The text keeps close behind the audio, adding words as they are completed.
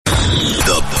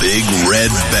The Big Red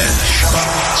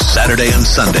Bench. Saturday and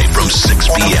Sunday from 6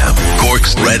 p.m.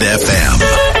 Cork's Red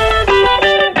FM.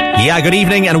 Yeah, good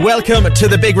evening and welcome to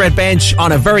the Big Red Bench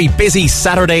on a very busy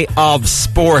Saturday of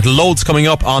sport. Loads coming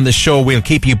up on the show. We'll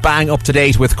keep you bang up to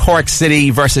date with Cork City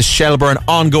versus Shelbourne,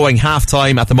 ongoing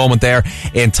half-time at the moment there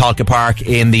in Tolka Park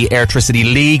in the Airtricity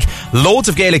League. Loads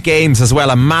of Gaelic games as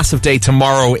well. A massive day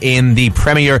tomorrow in the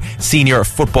Premier Senior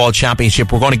Football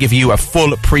Championship. We're going to give you a full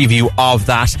preview of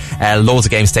that. Loads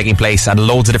of games taking place and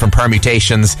loads of different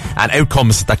permutations and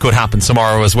outcomes that could happen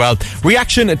tomorrow as well.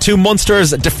 Reaction to Munster's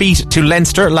defeat to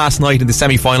Leinster last night in the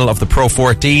semi-final of the Pro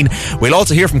 14. We'll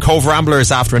also hear from Cobh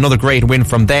Ramblers after another great win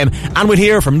from them, and we'll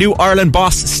hear from new Ireland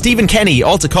boss Stephen Kenny,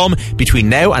 all to come between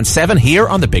now and 7 here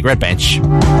on the Big Red Bench.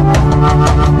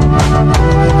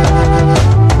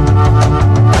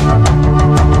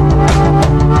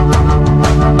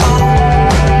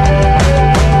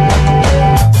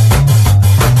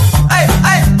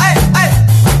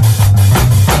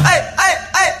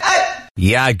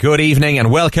 Yeah, good evening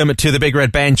and welcome to the Big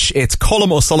Red Bench. It's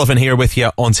Colm O'Sullivan here with you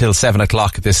until 7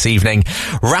 o'clock this evening.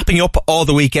 Wrapping up all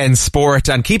the weekend sport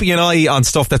and keeping an eye on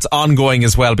stuff that's ongoing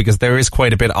as well, because there is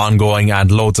quite a bit ongoing and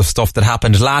loads of stuff that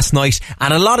happened last night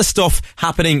and a lot of stuff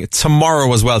happening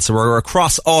tomorrow as well. So we're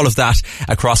across all of that,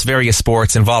 across various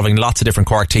sports involving lots of different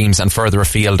Cork teams and further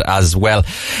afield as well.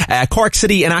 Cork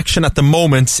City in action at the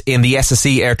moment in the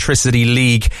SSE Airtricity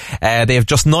League. They have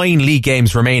just 9 league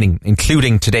games remaining,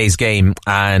 including today's game,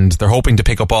 and they're hoping to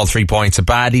pick up all 3 points. A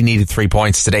badly needed 3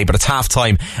 points today, but it's half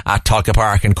time at Tolka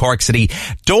Park, and Cork City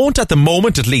don't, at the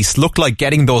moment at least, look like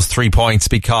getting those 3 points,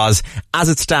 because as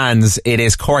it stands it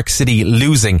is Cork City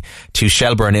losing to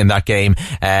Shelbourne in that game.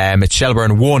 It's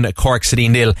Shelbourne 1, Cork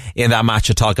City 0 in that match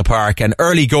at Tolka Park. An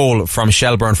early goal from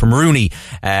Shelbourne from Rooney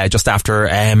just after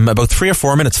about 3 or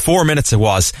 4 minutes. 4 minutes it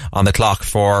was on the clock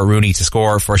for Rooney to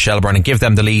score for Shelbourne and give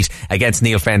them the lead against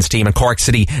Neil Fenn's team. And Cork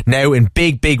City now in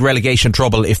big relegation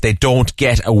trouble if they don't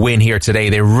get a win here today.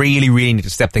 They really need to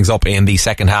step things up in the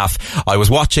second half. I was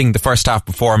watching the first half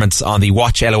performance on the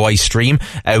Watch LOI stream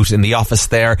out in the office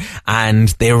there, and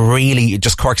they really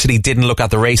just, Cork City didn't look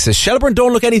at the races. Shelbourne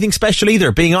don't look anything special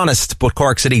either, being honest, but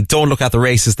Cork City don't look at the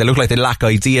races. They look like they lack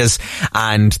ideas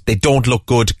and they don't look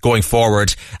good going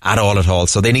forward at all.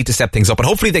 So they need to step things up, and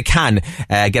hopefully they can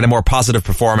get a more positive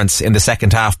performance in the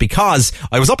second half, because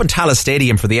I was up in Tallaght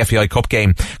Stadium for the FAI Cup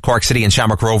game, Cork City and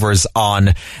Shamrock Rovers,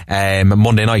 on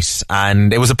Monday night,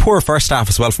 and it was a poor first half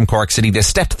as well from Cork City. They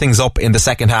stepped things up in the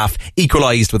second half,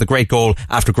 equalised with a great goal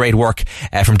after great work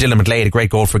from Dylan McGlade, a great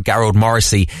goal for Garrod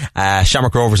Morrissey.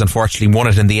 Shamrock Rovers unfortunately won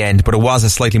it in the end, but it was a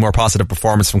slightly more positive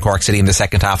performance from Cork City in the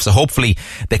second half, so hopefully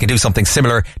they can do something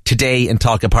similar today in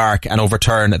Tolka Park and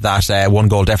overturn that 1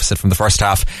 goal deficit from the first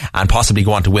half and possibly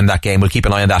go on to win that game. We'll keep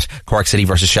an eye on that, Cork City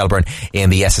versus Shelbourne in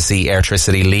the SSE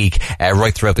Airtricity League,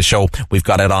 right throughout the show. We've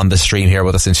got it on the stream here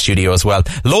with us in studio as well.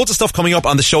 Loads of stuff coming up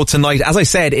on the show tonight. As I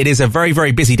said, it is a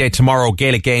very busy day tomorrow,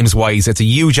 Gaelic games wise. It's a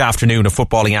huge afternoon of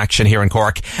footballing action here in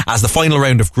Cork as the final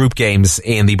round of group games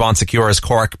in the Bon Secours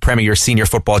Cork Premier Senior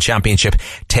Football Championship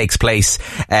takes place.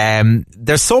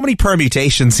 There's so many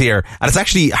permutations here, and it's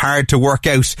actually hard to work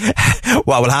out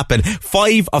what will happen.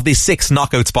 5 of the 6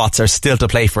 knockout spots are still to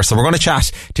play for, so we're going to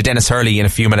chat to Dennis Hurley in a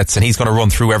few minutes, and he's going to run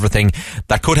through everything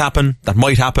that could happen, that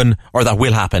might happen, or that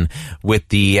will happen with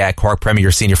the Cork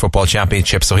Premier Senior Football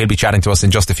Championship. So he'll be chatting to us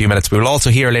in just a few minutes. We will also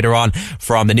hear later on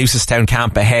from the Newcestown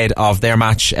camp ahead of their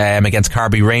match against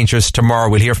Carbery Rangers tomorrow.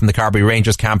 We'll hear from the Carbery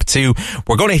Rangers camp too.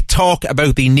 We're going to talk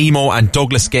about the Nemo and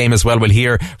Douglas game as well. We'll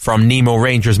hear from Nemo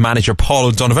Rangers manager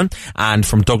Paul Donovan and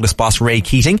from Douglas boss Ray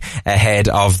Keating ahead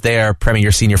of their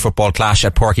Premier Senior Football clash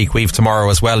at Porky Queeve tomorrow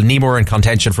as well. Nemo are in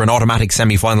contention for an automatic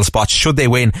semi-final spot should they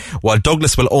win, while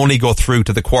Douglas will only go through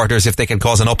to the quarters if they can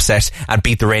cause an upset and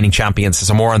beat the reigning champions.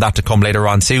 So more on that to come later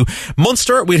on too.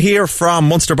 Munster, we'll hear from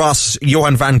Munster boss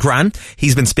Johan van Graan.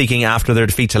 He's been speaking after their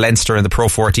defeat to Leinster in the Pro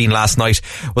 14 last night.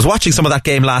 Was watching some of that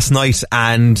game last night,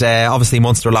 and obviously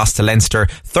Munster lost to Leinster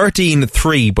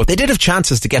 13-3, but they did have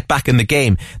chances to get back in the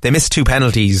game. They missed 2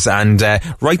 penalties, and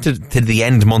right to the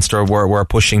end Munster were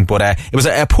pushing, but it was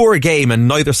a poor game and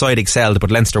neither side excelled,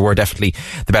 but Leinster were definitely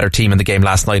the better team in the game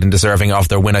last night and deserving of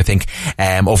their win, I think,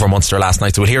 over Munster last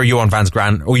night. So we'll hear Johan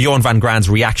van Graan's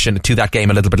reaction to that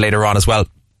game a little bit later on as well.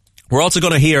 We're also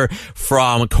going to hear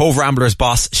from Cobh Ramblers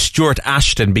boss Stuart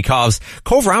Ashton, because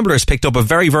Cobh Ramblers picked up a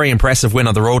very, very impressive win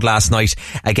on the road last night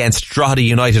against Drogheda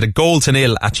United,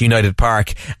 1-0 at United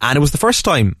Park. And it was the first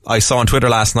time I saw on Twitter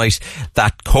last night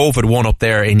that Cobh had won up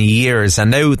there in years.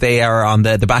 And now they are on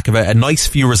the back of a nice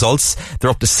few results. They're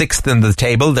up to 6th in the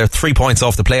table. They're 3 points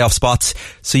off the playoff spots.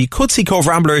 So you could see Cobh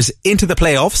Ramblers into the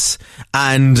playoffs.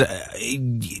 And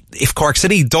if Cork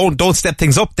City don't step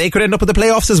things up, they could end up in the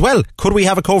playoffs as well. Could we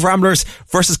have a Cobh Ramblers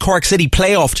versus Cork City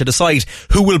playoff to decide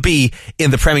who will be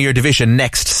in the Premier Division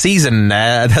next season?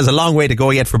 There's a long way to go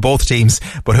yet for both teams,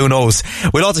 but who knows.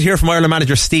 We'll also hear from Ireland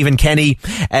manager Stephen Kenny.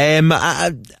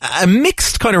 A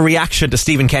mixed kind of reaction to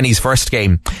Stephen Kenny's first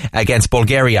game against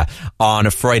Bulgaria on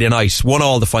Friday night.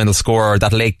 1-1 the final score,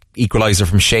 that late equaliser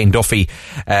from Shane Duffy,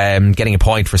 getting a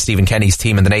point for Stephen Kenny's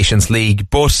team in the Nations League.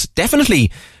 But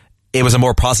definitely it was a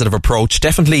more positive approach.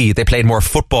 Definitely they played more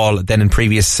football than in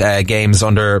previous games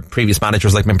under previous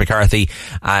managers like Mick McCarthy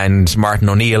and Martin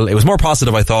O'Neill. It was more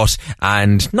positive, I thought,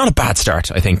 and not a bad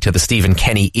start, I think, to the Stephen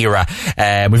Kenny era.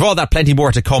 We've all that, plenty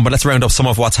more to come, but let's round up some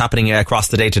of what's happening across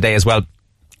the day today as well.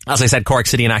 As I said, Cork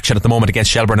City in action at the moment against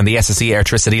Shelbourne in the SSE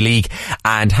Airtricity League,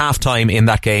 and half-time in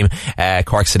that game,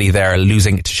 Cork City there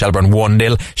losing to Shelbourne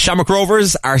 1-0. Shamrock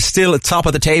Rovers are still at top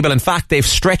of the table. In fact, they've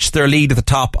stretched their lead at the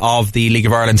top of the League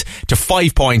of Ireland to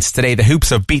 5 points today. The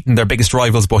Hoops have beaten their biggest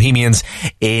rivals, Bohemians,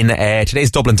 in today's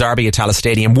Dublin derby at Tallaght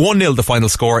Stadium. 1-0 the final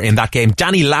score in that game.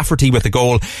 Danny Lafferty with the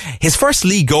goal. His first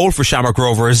league goal for Shamrock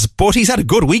Rovers, but he's had a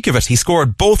good week of it. He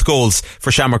scored both goals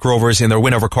for Shamrock Rovers in their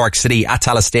win over Cork City at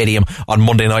Tallaght Stadium on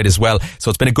Monday night as well. So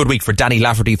it's been a good week for Danny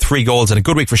Lafferty, 3 goals, and a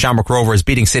good week for Shamrock Rovers,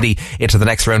 beating City into the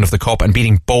next round of the Cup and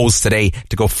beating Bows today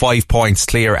to go 5 points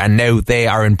clear, and now they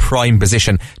are in prime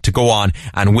position to go on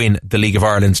and win the League of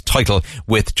Ireland title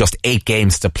with just 8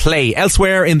 games to play.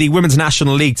 Elsewhere in the Women's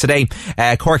National League today,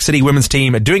 Cork City women's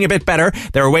team doing a bit better.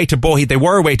 They were away to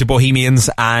Bohemians,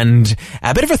 and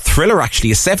a bit of a thriller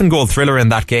actually, a 7-goal thriller in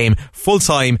that game, full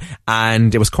time,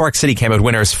 and it was Cork City came out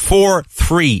winners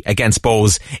 4-3 against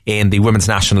Bows in the Women's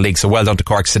National League. So well done to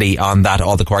Cork City on that,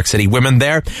 all the Cork City women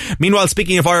there. Meanwhile,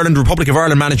 speaking of Ireland, Republic of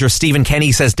Ireland manager Stephen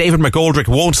Kenny says David McGoldrick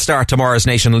won't start tomorrow's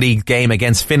Nation League game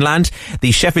against Finland.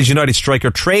 The Sheffield United striker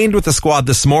trained with the squad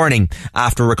this morning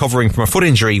after recovering from a foot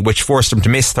injury which forced him to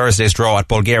miss Thursday's draw at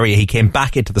Bulgaria. He came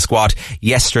back into the squad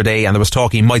yesterday, and there was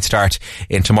talk he might start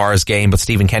in tomorrow's game, but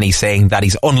Stephen Kenny saying that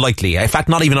he's unlikely. In fact,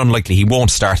 not even unlikely, he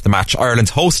won't start the match. Ireland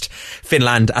host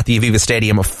Finland at the Aviva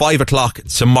Stadium at 5 o'clock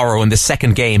tomorrow in the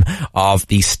second game of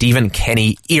the Stephen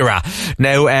Kenny era.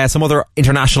 Now, some other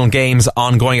international games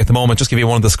ongoing at the moment. Just give you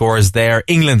one of the scores there.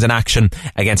 England in action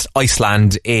against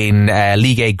Iceland in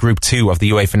League A Group 2 of the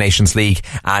UEFA Nations League,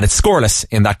 and it's scoreless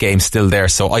in that game still there.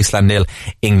 So Iceland 0,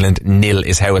 England 0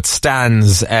 is how it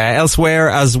stands. Elsewhere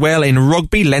as well in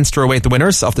rugby, Leinster await the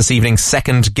winners of this evening's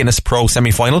second Guinness Pro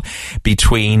semi-final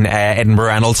between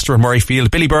Edinburgh and Ulster at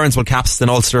Murrayfield. Billy Burns will captain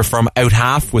Ulster from out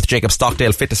half, with Jacob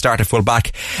Stockdale fit to start at full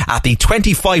back at the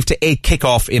 25-8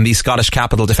 kickoff in the Scottish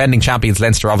capital. Defending champions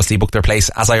Leinster obviously booked their place,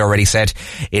 as I already said,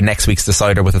 in next week's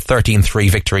decider with a 13-3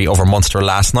 victory over Munster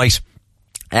last night.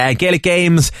 Gaelic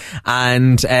games,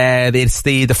 and it's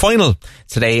the final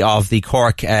today of the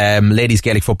Cork Ladies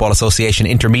Gaelic Football Association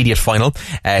Intermediate Final.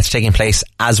 It's taking place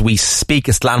as we speak.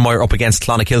 It's Glanmire up against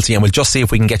Clonakilty, and we'll just see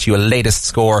if we can get you a latest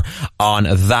score on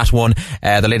that one.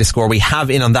 The latest score we have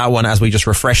in on that one, as we just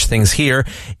refresh things here,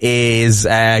 is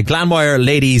Glanmire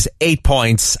Ladies 8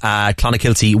 points,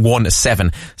 Clonakilty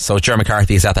 1-7. So Ger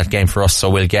McCarthy is at that game for us, so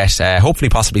we'll get hopefully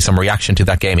possibly some reaction to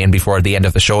that game in before the end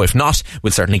of the show. If not,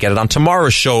 we'll certainly get it on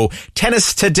tomorrow's show.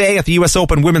 Tennis today at the US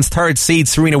Open. Women's third seed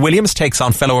Serena Williams takes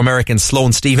on fellow American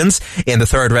Sloane Stephens in the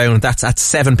third round. That's at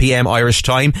 7 p.m. Irish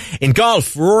time. In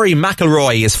golf, Rory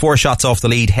McIlroy is 4 shots off the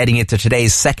lead heading into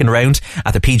today's second round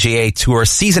at the PGA Tour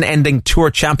season-ending Tour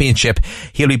Championship.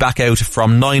 He'll be back out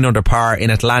from 9 under par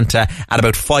in Atlanta at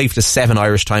about 5 to 7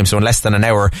 Irish time, so in less than an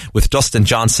hour, with Dustin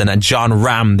Johnson and John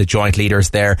Ram, the joint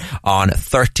leaders there, on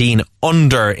 13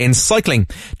 under. In cycling,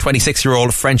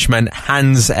 26-year-old Frenchman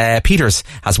Hans Peters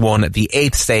has won the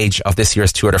 8th stage of this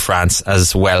year's Tour de France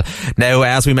as well. Now,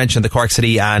 as we mentioned, the Cork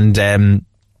City and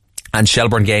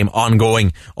Shelbourne game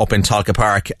ongoing up in Talca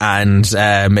Park, and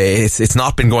it's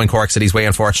not been going Cork City's way,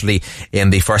 unfortunately, in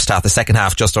the first half. The second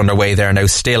half just underway there now.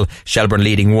 Still Shelbourne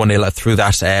leading 1-0 through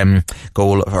that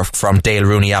goal from Dale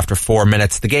Rooney after 4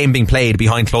 minutes. The game being played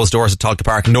behind closed doors at Talca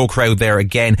Park. No crowd there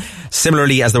again,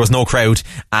 similarly as there was no crowd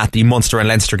at the Munster and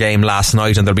Leinster game last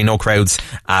night, and there'll be no crowds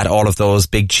at all of those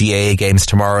big GAA games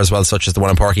tomorrow as well, such as the one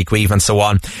in Páirc Uí Chaoimh and so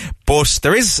on. But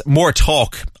there is more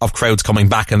talk of crowds coming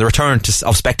back and the return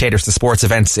of spectator spectators to sports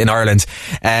events in Ireland.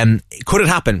 Could it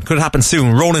happen? Could it happen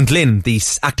soon? Ronan Glynn, the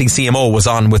acting CMO, was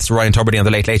on with Ryan Tubridy on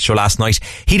the Late Late Show last night.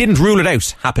 He didn't rule it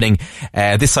out happening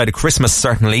this side of Christmas,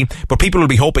 certainly, but people will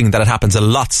be hoping that it happens a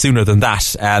lot sooner than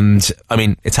that. And I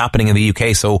mean, it's happening in the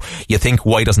UK, so you think,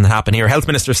 why doesn't it happen here? Health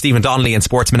Minister Stephen Donnelly and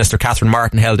Sports Minister Catherine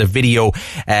Martin held a video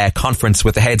conference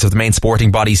with the heads of the main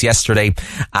sporting bodies yesterday,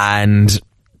 and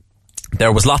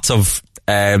there was lots of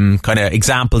kind of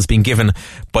examples being given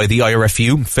by the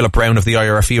IRFU. Philip Brown of the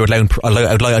IRFU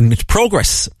outlined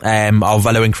progress of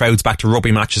allowing crowds back to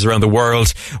rugby matches around the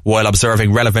world while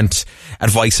observing relevant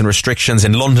advice and restrictions.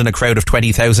 In London, a crowd of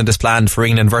 20,000 is planned for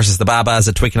England versus the Babas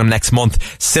at Twickenham next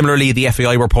month. Similarly, the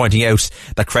FAI were pointing out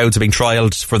that crowds are being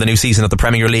trialled for the new season of the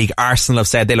Premier League. Arsenal have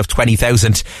said they'll have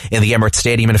 20,000 in the Emirates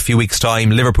Stadium in a few weeks' time.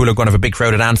 Liverpool are going to have a big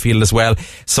crowd at Anfield as well.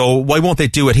 So why won't they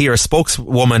do it here? A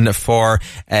spokeswoman for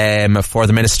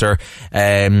the Minister,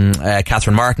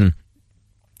 Catherine Martin,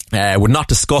 would not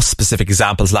discuss specific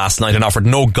examples last night and offered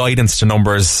no guidance to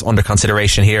numbers under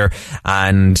consideration here.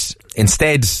 And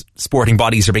instead, sporting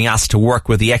bodies are being asked to work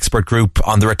with the expert group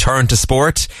on the return to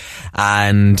sport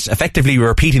and effectively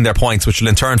repeating their points, which will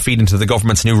in turn feed into the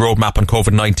government's new roadmap on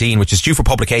COVID-19, which is due for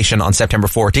publication on September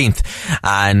 14th.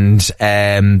 And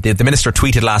the Minister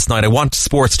tweeted last night, "I want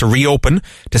sports to reopen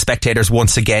to spectators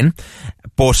once again,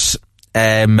 but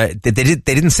they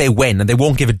didn't say when, and they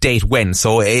won't give a date when."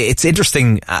 So it's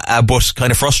interesting, but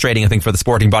kind of frustrating, I think, for the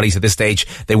sporting bodies at this stage.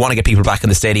 They want to get people back in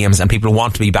the stadiums, and people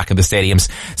want to be back in the stadiums.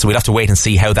 So we'll have to wait and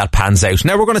see how that pans out.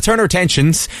 Now we're going to turn our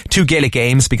attentions to Gaelic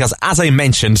games, because as I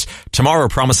mentioned, tomorrow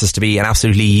promises to be an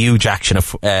absolutely huge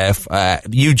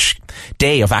huge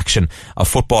day of action of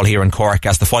football here in Cork,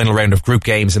 as the final round of group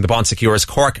games in the Bon Secours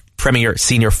Cork Premier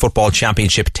Senior Football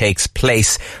Championship takes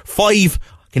place.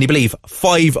 Can you believe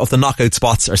 5 of the knockout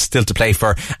spots are still to play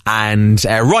for? And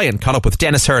Ryan caught up with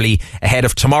Dennis Hurley ahead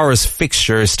of tomorrow's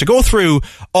fixtures to go through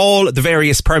all the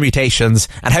various permutations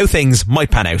and how things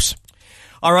might pan out.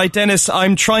 All right, Dennis,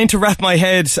 I'm trying to wrap my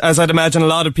head, as I'd imagine a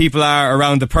lot of people are,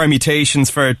 around the permutations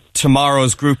for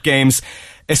tomorrow's group games.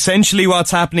 Essentially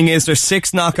what's happening is there's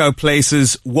 6 knockout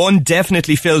places, 1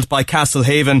 definitely filled by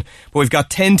Castlehaven, but we've got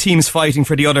 10 teams fighting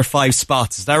for the other 5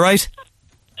 spots. Is that right?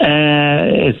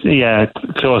 It's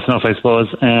close enough, I suppose.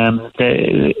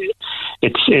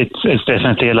 It's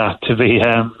definitely a lot to be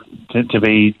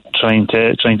trying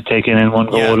to take in one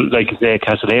goal. Yeah. Like you say,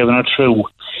 Castlehaven are through,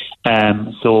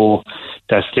 so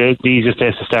that's the easiest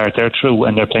place to start. They're through,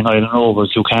 and they're playing Island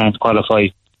Rovers, who can't qualify,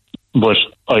 but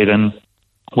Island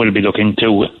will be looking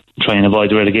to try and avoid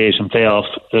the relegation playoff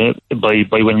by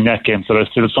winning that game. So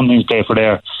there's still something to play for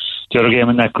there. The other game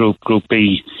in that group, Group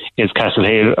B, is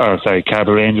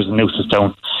Carbery Rangers and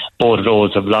Newcestown. Both of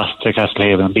those have lost to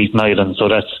Castlehaven and beaten Island, so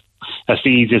that's the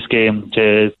easiest game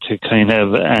to kind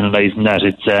of analyse, in that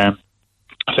it's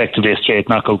effectively a straight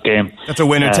knockout game. That's a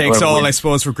winner takes all, I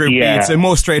suppose, for Group B. It's a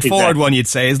most straightforward one, you'd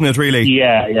say, isn't it, really?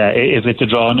 Yeah. If it's a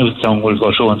draw, Newcestown will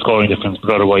go through on scoring difference,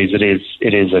 but otherwise it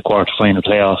is a quarter-final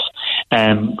playoff.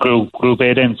 Group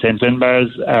A then, St.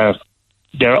 Finbarrs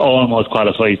they're almost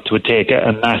qualified to take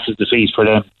a massive defeat for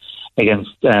them against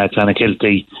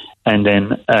Clonakilty, and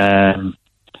then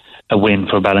a win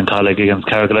for Ballincollig against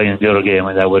Carrigaline in the other game,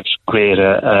 and that would create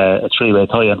a 3-way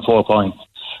tie on 4 points.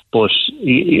 But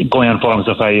going on form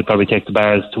so far, you'd probably take the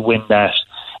Bars to win that,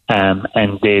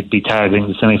 and they'd be targeting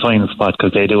the semi-final spot,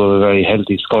 because they do have a very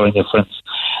healthy scoring difference.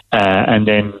 And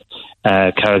then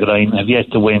Carrigaline have yet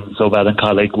to win, so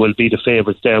Ballincollig will be the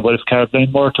favourites there. But if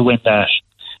Carrigaline were to win that,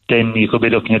 then you could be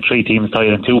looking at 3 teams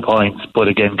tied on 2 points. But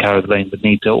again, Carrigaline would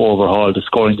need to overhaul the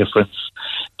scoring difference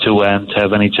to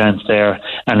have any chance there.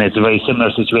 And it's a very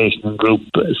similar situation in Group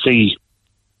C.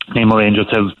 Nemo Rangers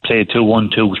have played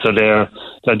 2-1-2, so they're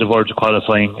on the verge of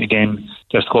qualifying. Again,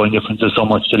 their scoring difference is so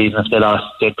much that even if they lost,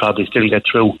 they'd probably still get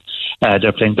through.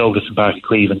 They're playing Douglas and Páirc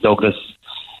Uí Chaoimh, and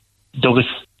Douglas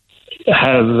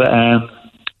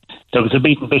have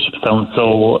beaten Bishopstown,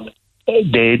 so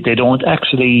they don't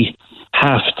actually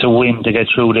have to win to get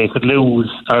through. They could lose,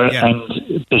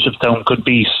 and Bishopstown could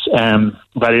beat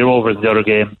Valley Rovers in the other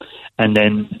game, and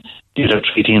then the other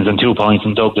 3 teams on 2 points,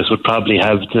 and Douglas would probably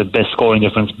have the best scoring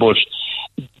difference. But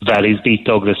Valley's beat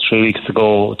Douglas 3 weeks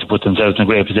ago to put themselves in a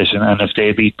great position, and if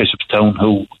they beat Bishopstown,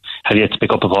 who have yet to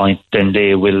pick up a point, then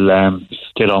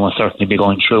they'll almost certainly be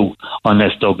going through,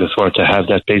 unless Douglas were to have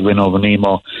that big win over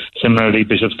Nemo. Similarly,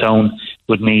 Bishopstown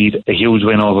would need a huge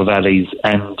win over Valleys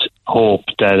and hope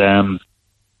that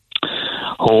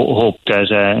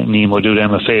Nemo do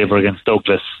them a favour against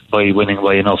Douglas by winning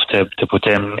by enough to put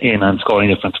them in on scoring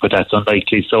difference, but that's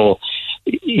unlikely. So,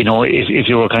 you know, if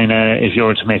you were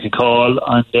to make a call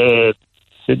on the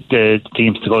the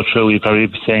teams to go through, you'd probably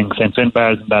be saying St.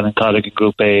 Finbarrs and Ballincollig in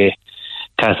Group A,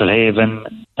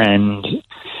 Castlehaven, and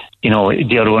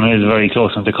the other one is a very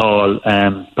close one to call.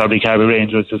 Probably Carbery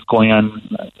Rangers is going on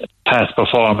past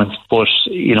performance, but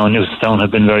Newcestown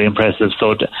have been very impressive,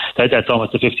 so that's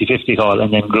almost a 50-50 call.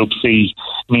 And then Group C,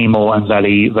 Nemo and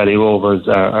Valley Rovers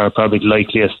are probably the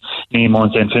likeliest. Nemo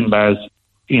and St. Finbarrs,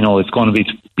 it's going to be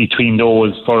between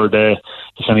those for the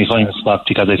semi-final spot,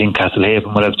 because I think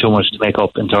Castlehaven will have too much to make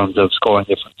up in terms of scoring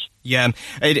difference. Yeah,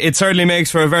 it certainly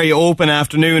makes for a very open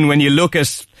afternoon when you look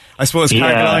at, I suppose,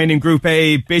 Carrigaline in Group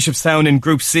A, Bishopstown in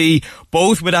Group C,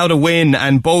 both without a win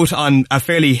and both on a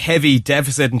fairly heavy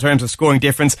deficit in terms of scoring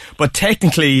difference, but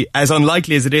technically, as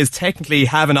unlikely as it is, technically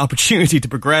have an opportunity to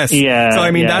progress. Yeah, so I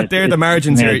mean, they're the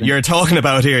margins you're talking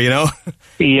about here,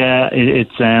 Yeah, it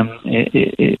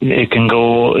can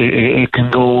go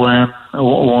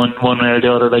one way or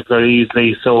the other, like, very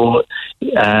easily. So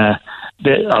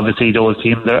obviously those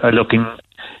teams are looking,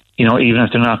 even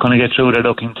if they're not going to get through, they're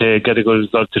looking to get a good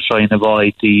result to try and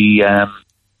avoid the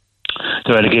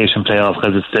relegation playoff,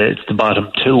 because it's the bottom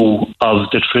two of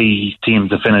the three teams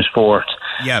that finish fourth.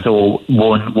 Yeah. So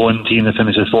one team that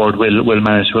finishes fourth will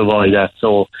manage to avoid that.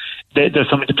 So there's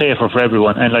something to play for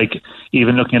everyone. And like,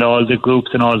 even looking at all the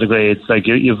groups and all the grades, like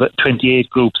you've 28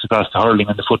 groups across the hurling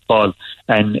and the football,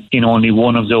 and in only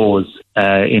one of those,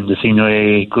 in the Senior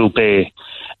A, Group A,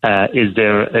 is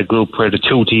there a group where the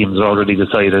two teams are already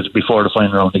decided before the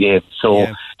final round of the game. So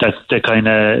that's the kind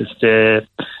of the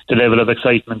level of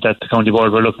excitement that the county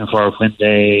board were looking for when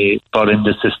they brought in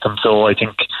the system. So I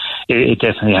think it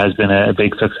definitely has been a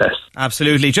big success.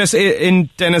 Absolutely. Just in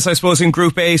Dennis, I suppose in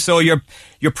Group A, so you're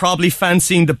probably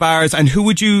fancying the Bars, and who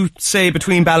would you say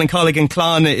between Ballincollig and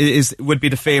Clon would be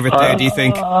the favourite there, do you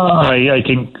think? I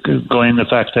think going the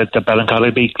fact that the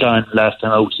Ballincollig beat Clon last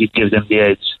time out, you'd give them the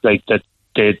edge, like that.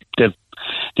 They'd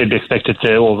be expected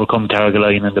to overcome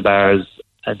Carrigaline and the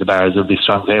Bars will be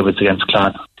strong favourites against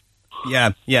Clon.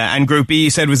 Yeah, and Group B, you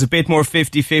said, was a bit more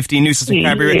 50-50, Newcestown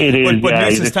and Carbery. But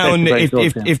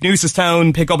Newcestown, if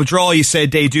Newcestown pick up a draw, you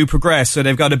said they do progress, so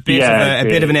they've got a bit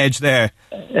of an edge there.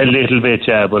 A little bit,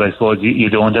 yeah, but I suppose you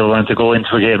don't ever want to go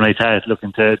into a game like that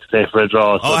looking to play for a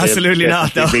draw. So absolutely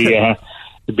not, though.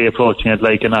 They'd be approaching it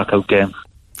like a knockout game.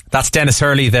 That's Dennis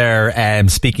Hurley there,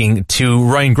 speaking to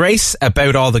Ryan Grace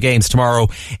about all the games tomorrow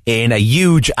in a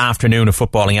huge afternoon of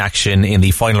footballing action in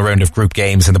the final round of group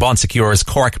games in the Bon Secours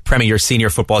Cork Premier Senior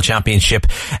Football Championship.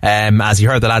 As you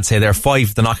heard the lads say there, 5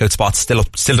 of the knockout spots still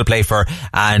to play for,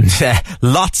 and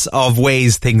lots of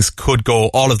ways things could go.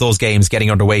 All of those games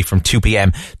getting underway from 2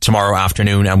 p.m. tomorrow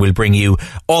afternoon, and we'll bring you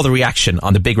all the reaction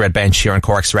on the Big Red Bench here on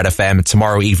Cork's Red FM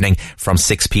tomorrow evening from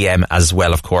 6 p.m. as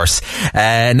well, of course.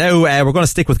 Now we're going to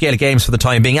stick with Gaelic games for the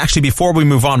time being. Actually, before we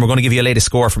move on, we're going to give you a latest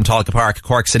score from Talca Park.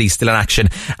 Cork City still in action,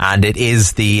 and it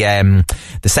is the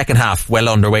second half well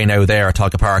underway now there at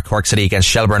Talca Park. Cork City against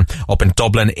Shelbourne up in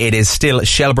Dublin. It is still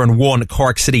Shelbourne 1,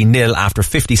 Cork City 0 after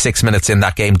 56 minutes in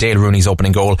that game. Dale Rooney's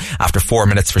opening goal after 4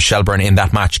 minutes for Shelbourne in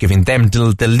that match, giving them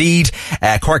the lead.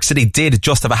 Cork City did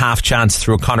just have a half chance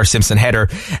through a Connor Simpson header.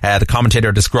 The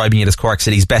commentator describing it as Cork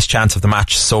City's best chance of the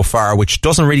match so far, which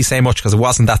doesn't really say much because it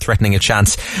wasn't that threatening a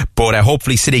chance, but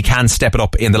hopefully City can step it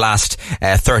up in the last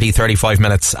 30-35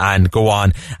 minutes and go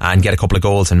on and get a couple of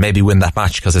goals and maybe win that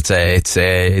match, because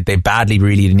they badly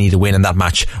really need a win in that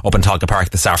match up in Talca Park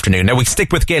this afternoon. Now we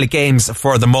stick with Gaelic games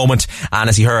for the moment, and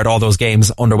as you heard, all those games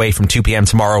underway from 2 p.m.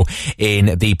 tomorrow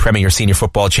in the Premier Senior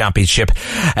Football Championship.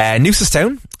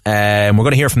 Newcestown, we're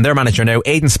going to hear from their manager now.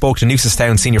 Aidan spoke to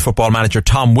Newcestown Senior Football Manager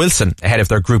Tom Wilson ahead of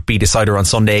their Group B decider on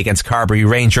Sunday against Carbery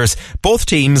Rangers. Both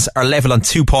teams are level on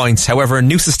 2 points. However,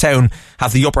 Newcestown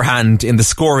have the upper hand in the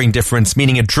scoring difference,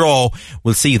 meaning a draw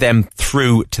will see them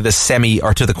through to the semi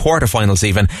or to the quarterfinals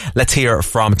even. Let's hear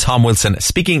from Tom Wilson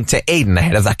speaking to Aidan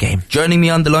ahead of that game. Joining me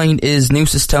on the line is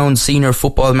Newcestown Senior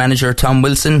Football Manager Tom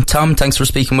Wilson. Tom, thanks for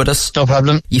speaking with us. No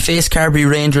problem. You face Carbery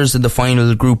Rangers in the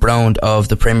final group round of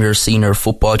the Premier Senior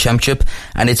Football Championship,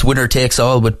 and it's winner takes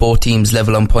all with both teams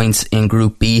level on points in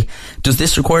Group B. Does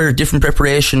this require different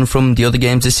preparation from the other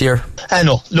games this year?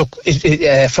 No, look,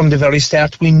 from the very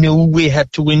start we knew we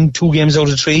had to win 2 games out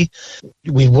of 3.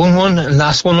 We won one and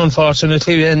lost one,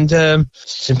 unfortunately, and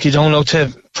simply don't know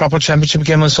to proper championship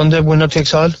game on Sunday, winner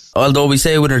takes all. Although we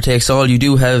say winner takes all, you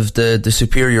do have the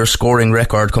superior scoring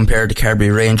record compared to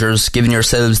Carbery Rangers, giving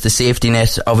yourselves the safety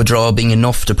net of a draw being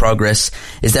enough to progress.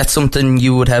 Is that something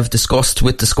you would have discussed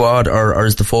with the squad, or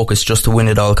is the focus just to win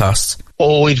at all costs?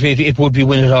 Oh, it would be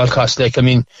win at all costs. Like, I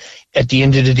mean, at the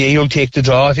end of the day, you'll take the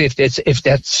draw if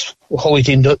that's how it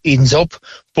ends up.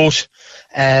 But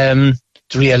the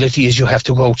reality is you have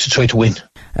to go out to try to win.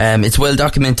 It's well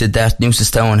documented that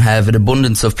Newcestown have an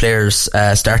abundance of players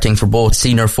starting for both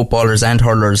senior footballers and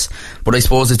hurlers, but I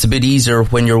suppose it's a bit easier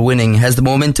when you're winning. Has the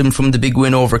momentum from the big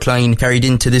win over Clyne carried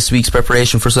into this week's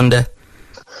preparation for Sunday?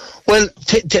 Well,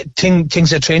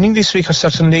 things at training this week are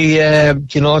certainly,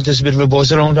 there's a bit of a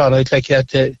buzz around all right, like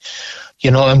that,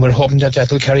 and we're hoping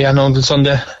that will carry on until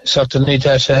Sunday. Certainly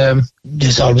that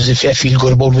there's always a feel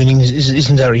good about winning,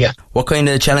 isn't there, yeah. What kind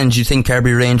of challenge do you think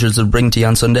Carbery Rangers will bring to you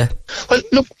on Sunday? Well,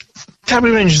 look,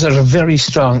 Carbery Rangers are a very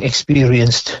strong,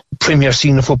 experienced Premier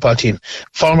Senior football team,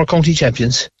 former county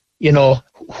champions,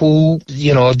 who, they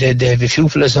have a few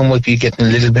fellas who might be getting a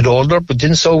little bit older, but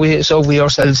then so we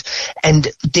ourselves, and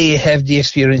they have the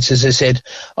experience, as I said,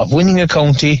 of winning a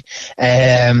county.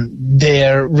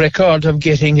 Their record of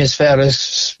getting as far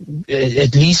as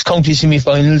at least county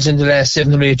semi-finals in the last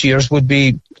 7 or 8 years would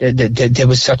be, they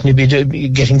would certainly be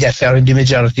getting that far in the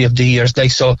majority of the years,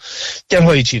 so they're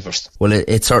high achievers. Well,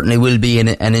 it certainly will be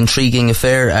an intriguing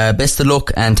affair. Best of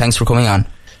luck, and thanks for coming on.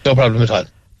 No problem at all.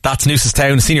 That's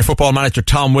Newcestown senior football manager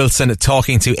Tom Wilson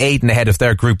talking to Aidan ahead of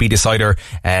their Group B decider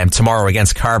tomorrow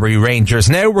against Carbery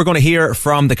Rangers. Now we're going to hear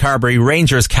from the Carbery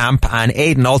Rangers camp, and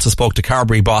Aidan also spoke to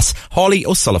Carbery boss Hawley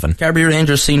O'Sullivan. Carbery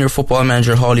Rangers senior football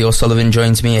manager Hawley O'Sullivan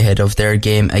joins me ahead of their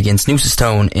game against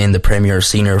Newcestown in the Premier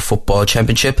Senior Football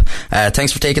Championship.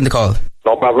 Thanks for taking the call.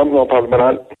 No problem at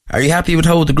all. Are you happy with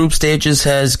how the group stages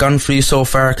has gone for you so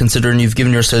far, considering you've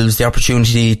given yourselves the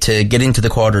opportunity to get into the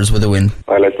quarters with a win?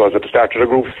 Well, I suppose at the start of the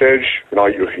group stage,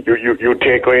 you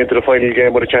take going into the final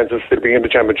game with a chance of still being in the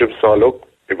championship. So look,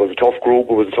 it was a tough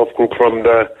group. It was a tough group from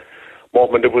the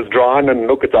moment it was drawn, and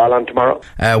look, it's all on tomorrow.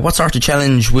 What sort of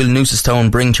challenge will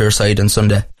Newcestown bring to your side on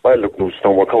Sunday? Well, look,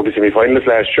 Newcestown were county semi-finalists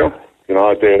last year.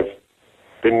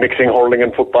 They've been mixing hurling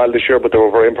and football this year, but they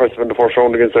were very impressive in the first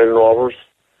round against Island Rovers.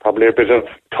 Probably a bit of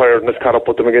tiredness caught up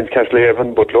with them against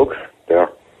Castlehaven, but look, they're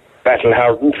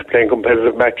battle-hardened, playing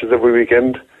competitive matches every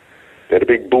weekend. They had a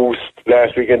big boost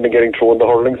last weekend in getting through in the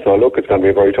hurling, so look, it's going to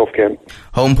be a very tough game.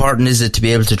 How important is it to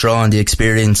be able to draw on the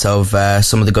experience of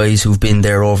some of the guys who've been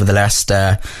there over the last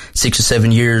 6 or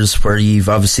 7 years, where you've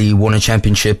obviously won a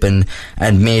championship and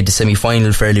made the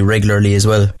semi-final fairly regularly as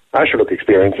well? Actually, look,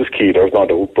 experience is key, there's no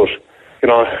doubt, but,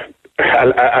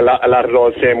 a lot of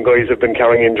those same guys have been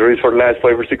carrying injuries for the last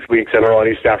 5 or 6 weeks and are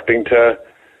only starting to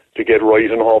get right,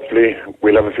 and hopefully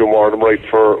we'll have a few more of them right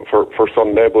for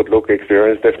Sunday. But look,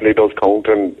 experience definitely does count,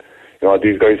 and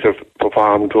these guys have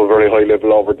performed to a very high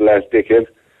level over the last decade.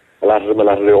 A lot of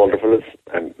the older fellas,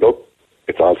 and look,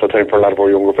 it's also time for a lot of our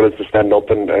younger fellas to stand up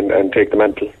and take the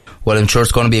mantle. Well, I'm sure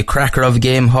it's going to be a cracker of a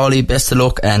game. Hawley, best of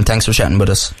luck, and thanks for chatting with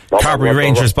us. Carbery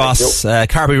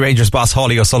Rangers boss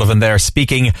Hawley O'Sullivan there,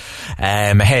 speaking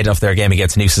ahead of their game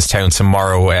against Newcestown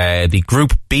tomorrow. The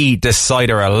Group B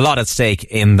decider, a lot at stake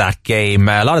in that game.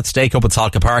 A lot at stake up at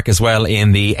Salka Park as well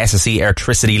in the SSE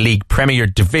Airtricity League Premier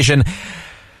Division.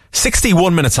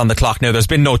 61 minutes on the clock now. There's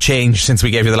been no change since we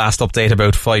gave you the last update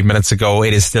about 5 minutes ago.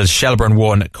 It is still Shelbourne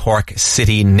 1, Cork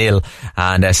City 0.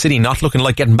 And City not looking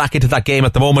like getting back into that game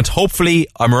at the moment. Hopefully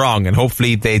I'm wrong, and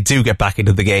hopefully they do get back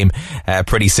into the game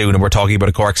pretty soon. And we're talking about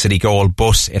a Cork City goal,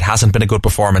 but it hasn't been a good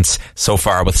performance so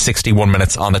far with 61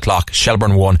 minutes on the clock.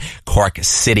 Shelbourne 1, Cork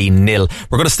City 0.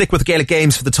 We're going to stick with Gaelic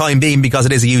games for the time being because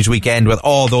it is a huge weekend with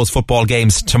all those football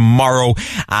games tomorrow.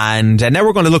 And now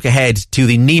we're going to look ahead to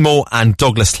the Nemo and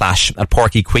Douglas clash at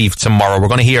Páirc Uí Chaoimh tomorrow. We're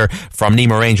going to hear from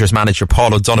Nemo Rangers manager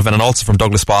Paul O'Donovan and also from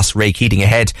Douglas boss Ray Keating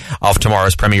ahead of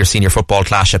tomorrow's Premier Senior Football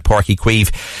clash at Páirc Uí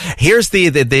Chaoimh. Here's the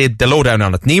lowdown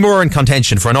on it. Nemo are in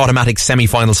contention for an automatic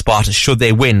semi-final spot should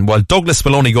they win, while Douglas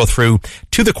will only go through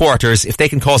to the quarters if they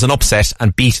can cause an upset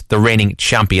and beat the reigning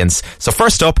champions. So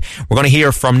first up, we're going to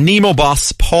hear from Nemo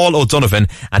boss Paul O'Donovan,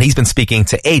 and he's been speaking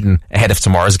to Aidan ahead of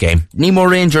tomorrow's game. Nemo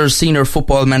Rangers senior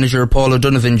football manager Paul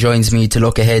O'Donovan joins me to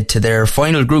look ahead to their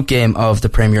final group game of the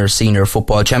Premier Senior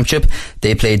Football Championship.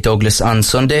 They played Douglas on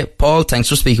Sunday. Paul, thanks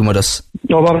for speaking with us.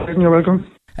 No bother, you're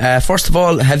welcome. First of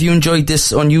all, have you enjoyed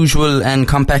this unusual and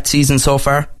compact season so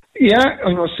far? Yeah,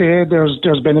 I must say there's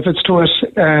benefits to it,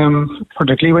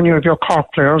 particularly when you have your Cork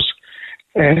players.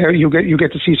 You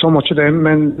get to see so much of them,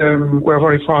 and we're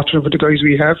very fortunate with the guys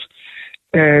we have.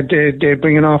 They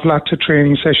bring an awful lot to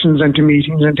training sessions and to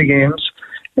meetings and to games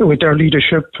with their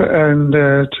leadership, and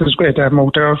it's great to have them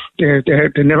out there.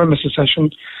 They never miss a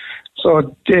session,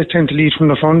 so they tend to lead from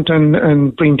the front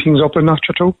and bring things up a notch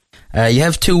or two. You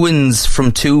have 2 wins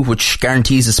from 2, which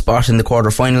guarantees a spot in the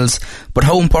quarterfinals, but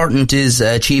how important is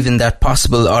achieving that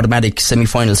possible automatic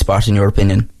semi-final spot in your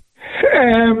opinion?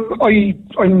 I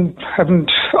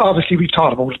haven't, obviously we've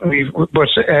thought about it, but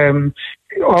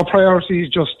our priority is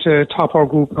just to top our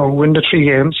group now, win the 3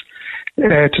 games.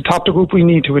 To top the group, we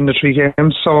need to win the 3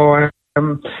 games. So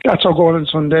that's our goal on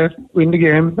Sunday: win the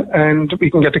game, and we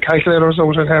can get the calculators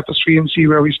out at 3:30 and see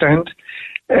where we stand.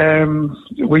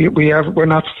 We're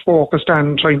not focused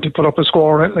on trying to put up a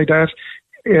score or anything like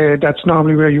that. That's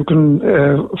normally where you can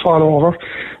fall over.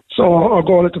 So our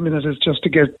goal at the minute is just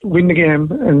to win the game,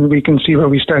 and we can see where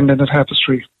we stand in at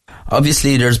 3:30.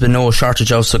 Obviously, there's been no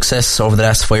shortage of success over the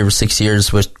last 5 or 6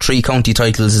 years with 3 county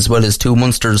titles as well as 2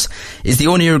 Munsters. Is the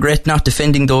only regret not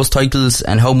defending those titles,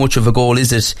 and how much of a goal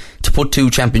is it to put 2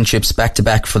 championships back to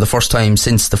back for the first time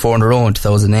since the 4 in a row in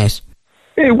 2008?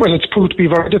 Well, it's proved to be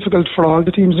very difficult for all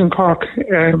the teams in Cork.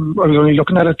 I was only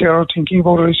looking at it there, thinking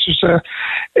about it. It's just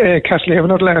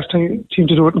Castlehaven are the last team to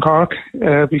do it in Cork.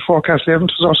 Before Castlehaven,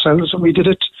 it was ourselves, and we did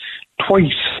it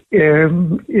twice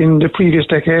in the previous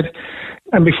decade.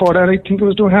 And before that, I think it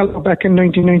was Drogheda back in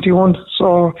 1991.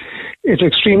 So it's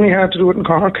extremely hard to do it in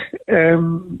Cork.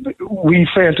 We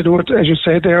failed to do it, as you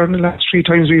said there, in the last 3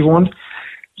 times we've won.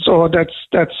 So that's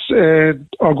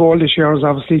our goal this year is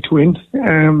obviously to win.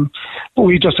 But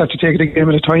we just have to take it a game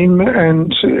at a time.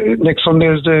 And next Sunday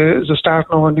is the start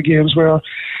now on the games where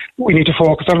we need to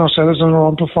focus on ourselves and our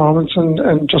own performance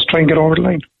and just try and get over the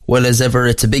line. Well, as ever,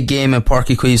 it's a big game at Páirc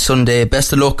Uí Chaoimh Sunday.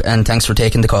 Best of luck, and thanks for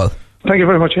taking the call. Thank you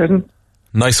very much, Aidan.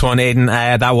 Nice one, Aidan.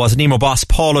 That was Nemo boss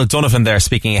Paul O'Donovan there,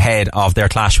 speaking ahead of their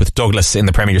clash with Douglas in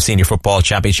the Premier Senior Football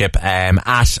Championship at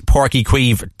Páirc Uí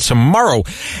Chaoimh tomorrow.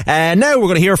 Now we're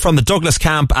going to hear from the Douglas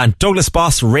camp and Douglas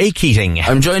boss Ray Keating.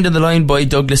 I'm joined on the line by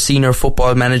Douglas Senior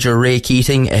Football Manager Ray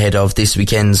Keating ahead of this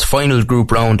weekend's final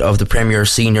group round of the Premier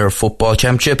Senior Football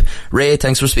Championship. Ray,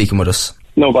 thanks for speaking with us.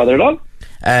 No bother at all.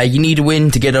 You need a win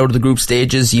to get out of the group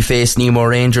stages. You face Nemo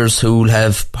Rangers, who'll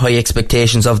have high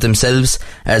expectations of themselves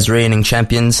as reigning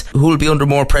champions. Who'll be under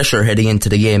more pressure heading into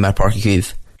the game at Páirc Uí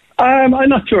Chaoimh? I'm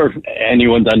not sure if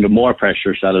anyone's under more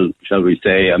pressure, shall we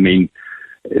say. I mean,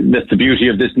 that's the beauty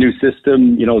of this new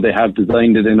system. You know, they have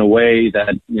designed it in a way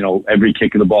that, you know, every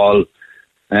kick of the ball,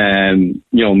 you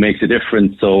know, makes a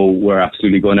difference. So we're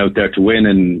absolutely going out there to win,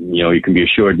 and, you know, you can be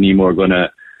assured Nemo are going to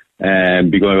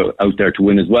be going out there to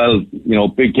win as well. You know,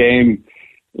 big game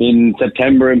in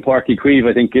September in Páirc Uí Chaoimh.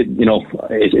 I think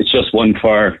it's just one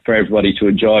for everybody to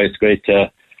enjoy. It's great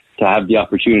to have the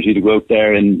opportunity to go out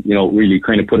there and, you know, really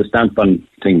kind of put a stamp on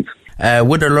things.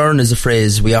 Win or learn is a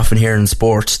phrase we often hear in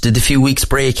sport. Did the few weeks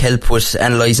break help with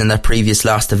analysing that previous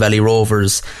loss to Valley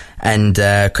Rovers and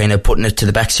kind of putting it to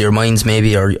the backs of your minds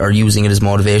maybe, or using it as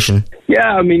motivation?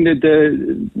 Yeah, I mean,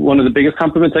 one of the biggest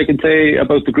compliments I can say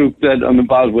about the group that I'm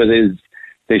involved with is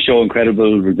they show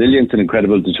incredible resilience and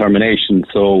incredible determination.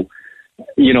 So,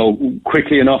 you know,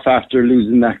 quickly enough after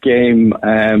losing that game,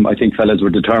 I think fellas were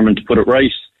determined to put it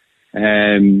right.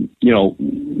 You know,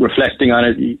 reflecting on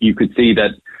it, you could see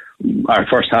that our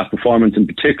first half performance in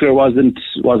particular wasn't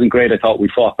great. I thought we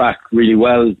fought back really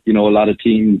well. You know, a lot of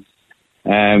teams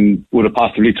would have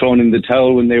possibly thrown in the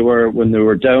towel when they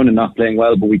were down and not playing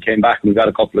well, but we came back and we got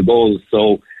a couple of goals.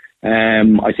 So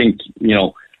I think, you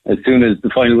know, as soon as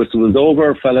the final whistle was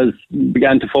over, fellas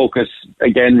began to focus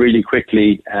again really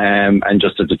quickly and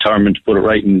just are determined to put it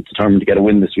right and determined to get a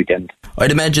win this weekend.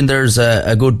 I'd imagine there's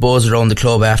a good buzz around the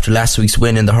club after last week's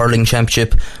win in the hurling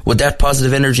championship. Would that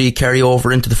positive energy carry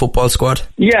over into the football squad?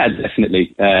 Yeah,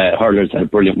 definitely. Hurlers had a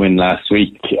brilliant win last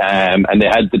week, and they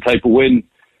had the type of win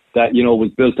that, you know, was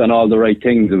built on all the right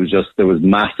things. It was just, there was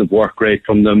massive work rate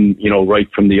from them, you know, right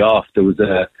from the off. There was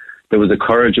a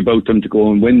courage about them to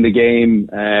go and win the game.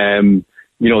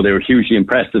 You know, they were hugely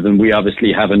impressive, and we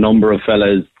obviously have a number of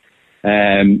fellas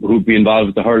who'd be involved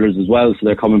with the hurlers as well. So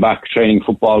they're coming back training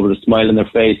football with a smile on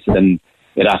their face, and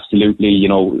it absolutely, you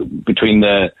know, between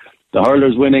the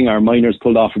hurlers winning, our minors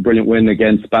pulled off a brilliant win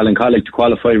against Ballincollig to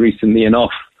qualify recently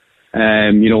enough.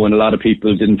 You know, when a lot of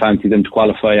people didn't fancy them to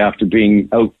qualify after being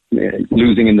out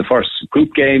losing in the first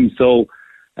group game. So,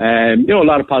 you know, a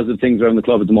lot of positive things around the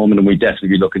club at the moment, and we definitely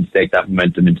be looking to take that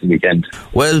momentum into the weekend.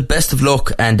 Well, best of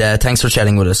luck, and thanks for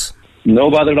chatting with us. No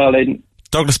bother at all, Aidan.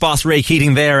 Douglas boss Ray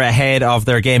Keating there ahead of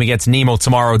their game against Nemo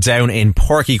tomorrow down in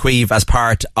Páirc Uí Chaoimh as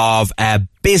part of a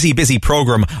busy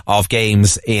programme of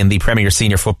games in the Premier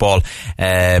Senior Football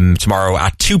tomorrow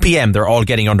at 2 p.m. They're all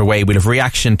getting underway. We'll have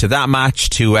reaction to that match,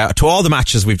 to all the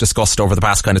matches we've discussed over the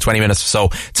past kind of 20 minutes or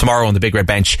so tomorrow on the Big Red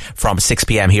Bench from 6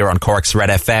 p.m. here on Cork's Red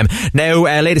FM. Now,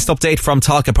 latest update from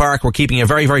Talca Park. We're keeping a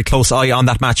very, very close eye on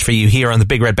that match for you here on the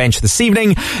Big Red Bench this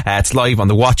evening. It's live on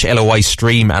the Watch LOI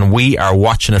stream, and we are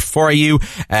watching it for you.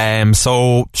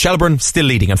 So Shelbourne still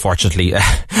leading, unfortunately.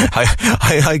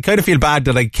 I kind of feel bad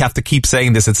that I have to keep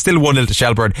saying this. It's still 1-0 to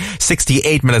Shelbourne.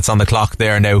 68 minutes on the clock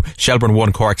there now. Shelbourne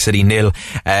 1, Cork City 0.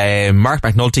 Mark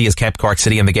McNulty has kept Cork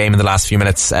City in the game in the last few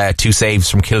minutes. 2 saves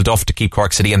from Kilduff to keep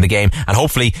Cork City in the game, and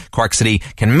hopefully Cork City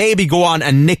can maybe go on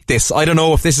and nick this. I don't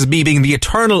know if this is me being the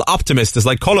eternal optimist. It's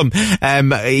like Colm,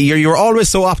 you're always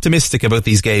so optimistic about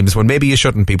these games when maybe you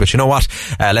shouldn't be, but you know what,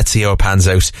 let's see how it pans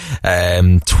out.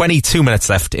 22 minutes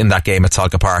left in that game at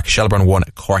Tolka Park. Shelbourne 1,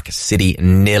 Cork City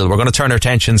 0. We're going to turn our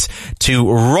attentions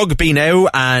to rugby now,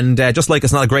 and just like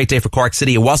it's not a great day for Cork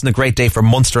City, it wasn't a great day for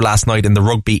Munster last night in the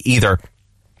rugby either.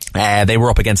 They were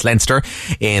up against Leinster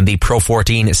in the Pro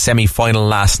 14 semi-final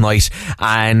last night,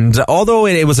 and although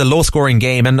it was a low-scoring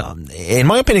game, and in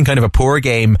my opinion kind of a poor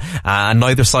game, and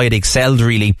neither side excelled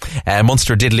really,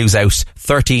 Munster did lose out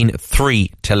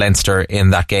 13-3 to Leinster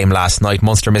in that game last night.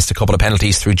 Munster missed a couple of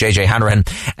penalties through JJ Hanrahan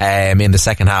in the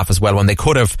second half as well, when they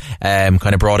could have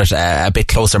kind of brought it a bit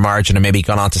closer margin and maybe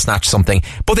gone on to snatch something,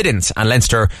 but they didn't, and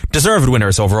Leinster deserved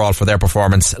winners overall for their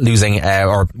performance, losing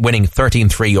or winning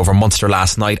 13-3 over Munster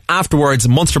last night. Afterwards,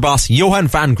 Munster boss Johan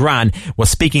van Graan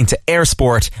was speaking to Air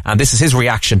Sport, and this is his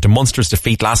reaction to Munster's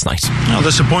defeat last night.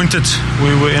 Disappointed. We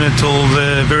were in it till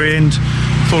the very end.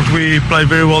 Thought we played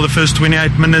very well the first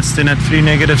 28 minutes, then had 3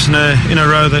 negatives in a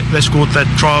row. They scored that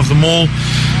try of them all.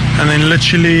 And then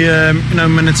literally,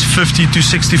 minutes 50 to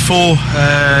 64,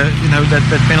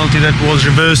 that penalty that was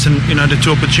reversed, and, the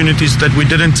 2 opportunities that we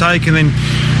didn't take. And then,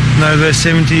 the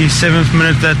 77th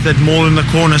minute, that maul in the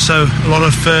corner. So a lot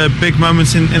of big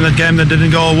moments in that game that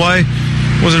didn't go away.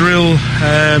 It was a real,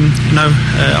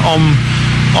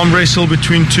 arm wrestle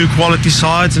between 2 quality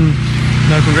sides, and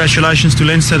congratulations to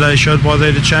Leinster. They showed why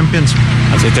they're the champions.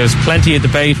 I think there's plenty of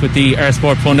debate with the Air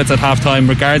Sport pundits at half-time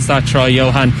regards that try,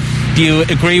 Johan. Do you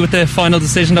agree with the final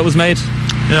decision that was made?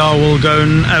 Yeah, we'll go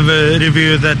and have a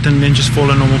review of that and then just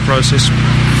follow a normal process.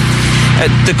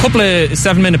 The couple of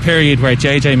 7-minute period where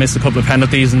JJ missed a couple of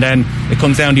penalties and then it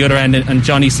comes down the other end and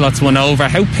Johnny slots one over,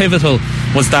 how pivotal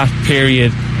was that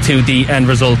period to the end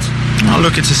result? Oh,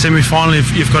 look, it's a semi-final.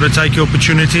 You've got to take your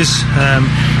opportunities.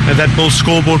 That builds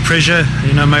scoreboard pressure.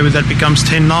 Maybe that becomes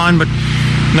 10-9, but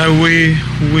we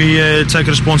take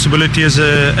responsibility as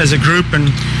a group,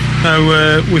 and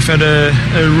we've had a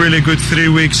really good 3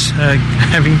 weeks,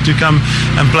 having to come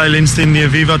and play Leinster in the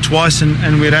Aviva twice,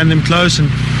 and we ran them close, and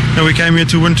we came here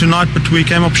to win tonight, but we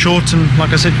came up short. And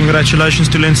like I said, congratulations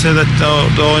to Leinster that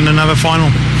they're in another final.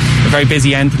 A very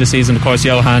busy end to the season, of course,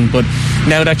 Johan, but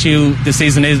now that the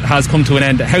season has come to an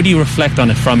end, how do you reflect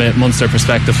on it from a Munster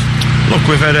perspective? Look,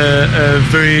 we've had a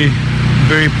very,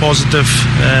 very positive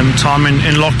time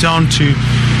in lockdown to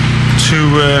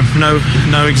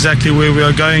know exactly where we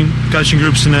are going. Coaching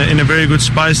group's in a very good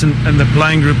space, and the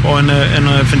playing group are in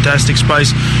a fantastic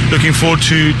space. Looking forward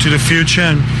to the future.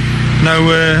 And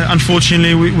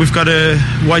unfortunately, we've got to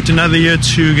wait another year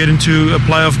to get into a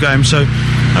playoff game. So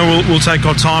we'll take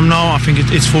our time now. I think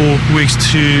it's 4 weeks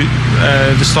to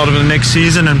the start of the next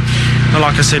season, and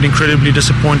like I said, incredibly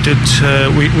disappointed.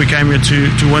 We came here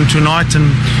to win tonight,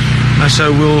 and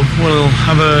so we'll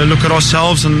have a look at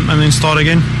ourselves and then start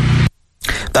again.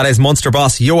 That is Munster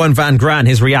boss Johan van Graan,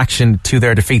 his reaction to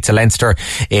their defeat to Leinster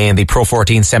in the Pro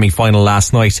 14 semi-final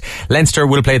last night. Leinster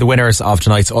will play the winners of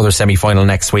tonight's other semi-final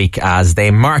next week as they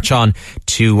march on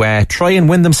to try and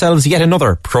win themselves yet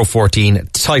another Pro 14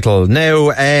 title.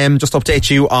 Now, just update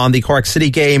you on the Cork City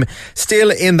game. Still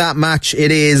in that match,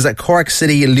 it is Cork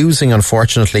City losing,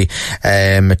 unfortunately,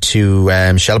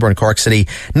 to Shelbourne. Cork City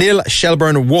 0,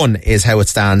 Shelbourne 1 is how it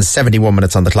stands. 71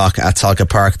 minutes on the clock at Tolka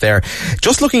Park there.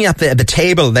 Just looking at the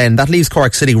table then, that leaves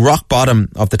Cork City rock bottom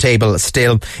of the table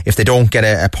still if they don't get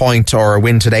a point or a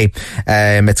win today.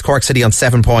 It's Cork City on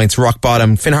 7 points, rock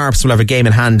bottom. Finn Harps will have a game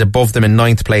in hand above them in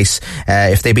 9th place.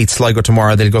 If they beat Sligo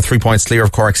tomorrow, they'll go 3 points clear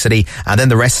of Cork City, and then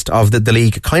the rest of the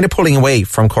league kind of pulling away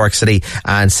from Cork City,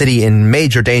 and City in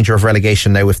major danger of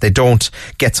relegation now if they don't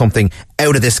get something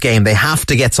out of this game. They have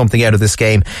to get something out of this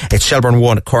game. It's Shelbourne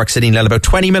 1, Cork City 0. About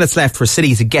 20 minutes left for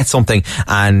City to get something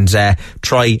and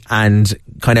try and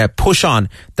kind of push on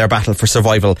their battle for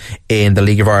survival in the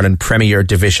League of Ireland Premier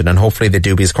Division, and hopefully they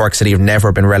do, because Cork City have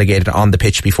never been relegated on the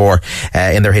pitch before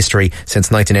in their history since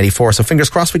 1984. So fingers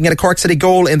crossed we can get a Cork City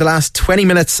goal in the last 20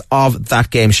 minutes of that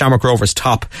game. Shamrock Rovers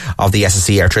top of the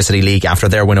SSE Airtricity League after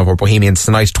their win over Bohemians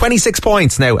tonight. 26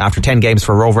 points now after 10 games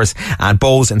for Rovers, and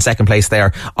Bows in second place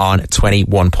there on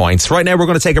 21 points. Right now we're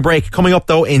going to take a break. Coming up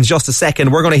though in just a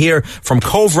second, we're going to hear from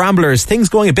Cobh Ramblers. Things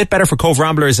going a bit better for Cobh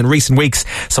Ramblers in recent weeks.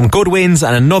 Some good wins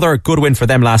and another good win for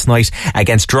them last night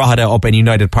against Drogheda up in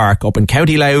United Park up in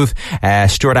County Louth.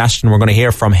 Stuart Ashton, we're going to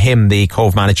hear from him, the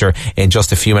Cobh manager, in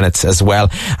just a few minutes as well,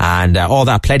 and all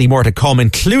that plenty more to come,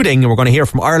 including we're going to hear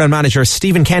from Ireland manager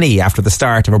Stephen Kenny after the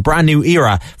start of a brand new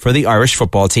era for the Irish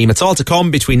football team. It's all to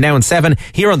come between now and 7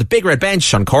 here on the Big Red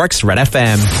Bench on Cork's Red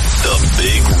FM. The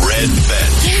Big Red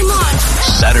Bench. Come on.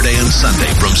 Saturday and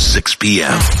Sunday from 6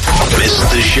 p.m.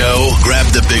 Missed the show? Grab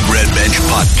the Big Red Bench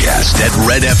podcast at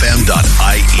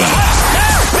redfm.ie.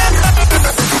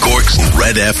 Cork's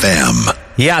Red FM.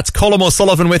 Yeah, it's Colm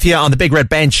O'Sullivan with you on the Big Red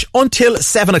Bench until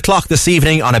 7 o'clock this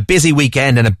evening on a busy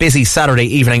weekend and a busy Saturday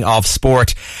evening of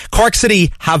sport. Cork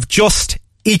City have just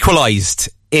equalised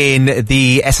in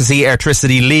the SSE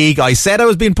Airtricity League. I said I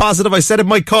was being positive. I said it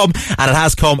might come, and it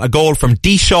has come. A goal from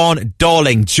Deshaun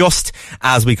Dowling just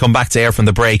as we come back to air from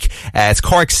the break. It's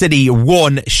Cork City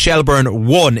 1, Shelbourne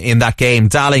 1 in that game.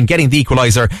 Dowling getting the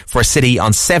equaliser for City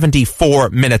on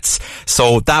 74 minutes.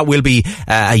 So that will be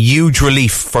a huge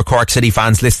relief for Cork City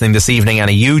fans listening this evening, and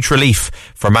a huge relief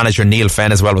for manager Neil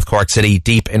Fenn as well, with Cork City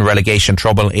deep in relegation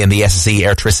trouble in the SSE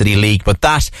Airtricity League. But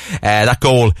that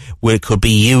goal could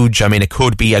be huge. I mean, it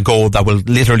could be a goal that will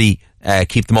literally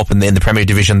keep them up in the Premier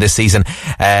Division this season.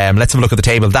 Let's have a look at the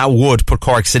table. That would put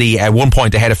Cork City 1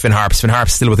 point ahead of Finn Harps. Finn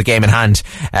Harps still with a game in hand,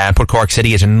 put Cork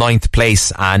City at 9th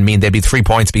place and mean they'd be 3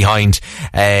 points behind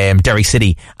Derry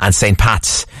City and St.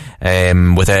 Pat's.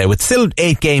 With still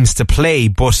 8 games to play,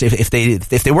 but if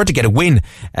they were to get a win,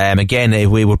 again,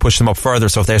 we would push them up further.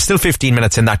 So if there's still 15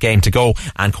 minutes in that game to go,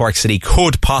 and Cork City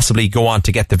could possibly go on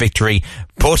to get the victory,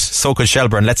 but so could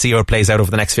Shelbourne. Let's see how it plays out over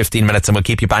the next 15 minutes, and we'll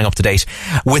keep you bang up to date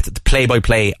with the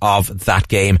play-by-play of that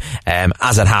game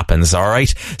as it happens.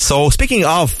 Alright, so speaking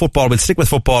of football, we'll stick with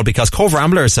football because Cobh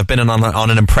Ramblers have been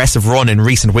on an impressive run in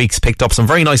recent weeks, picked up some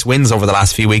very nice wins over the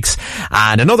last few weeks,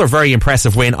 and another very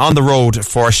impressive win on the road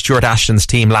for Stuart Ashton's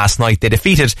team last night. They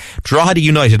defeated Drogheda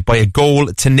United by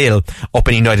 1-0 up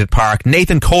in United Park.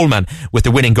 Nathan Coleman with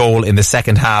the winning goal in the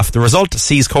second half. The result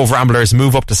sees Cobh Ramblers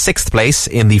move up to 6th place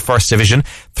in the First Division,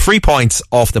 3 points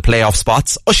off the playoff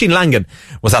spots. Oisin Langan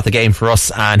was at the game for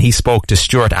us, and he spoke to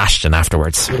Stuart Ashton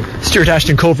afterwards. Stuart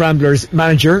Ashton, Cobh Ramblers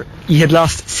manager, you had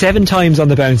lost 7 times on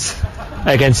the bounce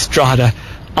against Drogheda.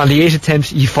 On the 8th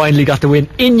attempt, you finally got the win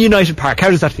in United Park. How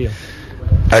does that feel?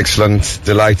 Excellent,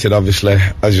 delighted obviously.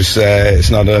 As you say, it's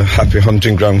not a happy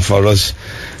hunting ground for us.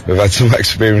 We've had some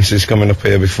experiences coming up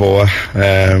here before,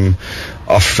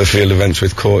 off the field events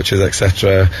with coaches,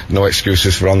 etc. No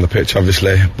excuses for on the pitch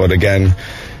obviously, but again,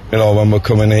 you know, when we're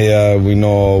coming here, we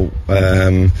know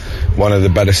one of the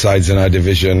better sides in our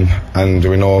division, and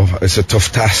we know it's a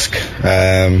tough task.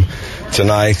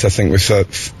 Tonight I think we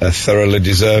thoroughly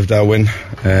deserved our win.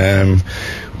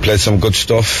 Played some good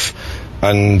stuff,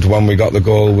 and when we got the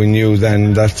goal we knew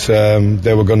then that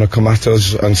they were going to come at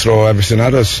us and throw everything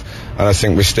at us, and I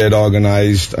think we stayed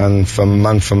organised, and for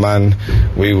man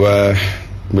we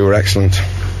were excellent.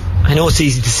 I know it's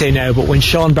easy to say now, but when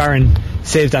Sean Barron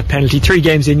saved that penalty, 3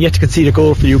 games in, yet to concede a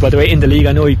goal for you, by the way, in the league.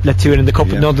 I know he let 2 in the cup,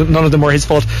 but none of them were his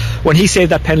fault. When he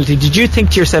saved that penalty, did you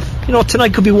think to yourself, you know,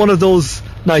 tonight could be one of those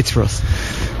nights for us?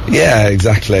 Yeah,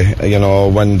 exactly. You know,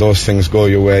 when those things go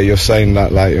your way, you're saying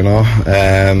that, like, you know.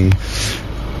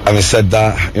 Having said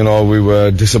that, you know, we were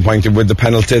disappointed with the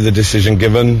penalty, the decision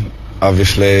given.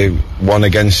 Obviously, one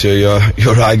against you,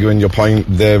 you're arguing your point.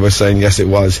 They were saying yes, it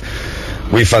was.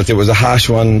 We felt it was a harsh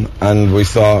one, and we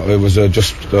thought it was a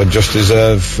just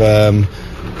deserve. And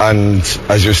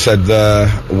as you said,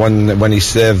 when he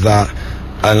saved that,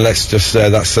 and let's just say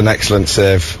that's an excellent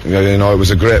save. You know, it was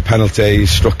a great penalty. He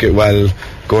struck it well,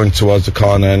 going towards the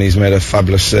corner, and he's made a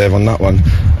fabulous save on that one.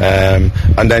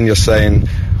 And then you're saying,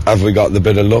 have we got the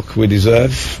bit of luck we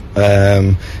deserve?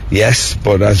 Yes,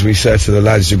 but as we said to the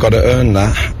lads, you've got to earn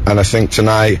that, and I think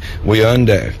tonight we earned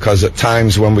it, because at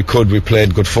times when we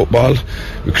played good football,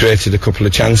 we created a couple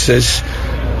of chances,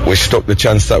 we stuck the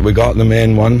chance that we got, the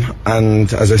main one,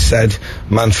 and as I said,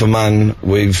 man for man,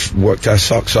 we've worked our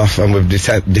socks off, and we've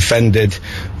defended,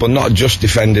 but not just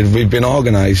defended, we've been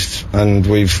organised, and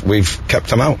we've kept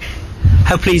them out.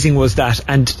 How pleasing was that,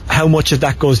 and how much of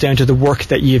that goes down to the work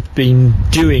that you've been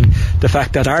doing? The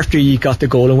fact that after you got the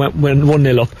goal and went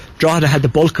 1-0 up, Drogheda had the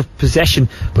bulk of possession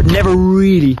but never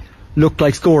really looked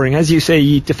like scoring. As you say,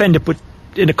 you defended but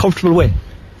in a comfortable way.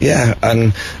 Yeah,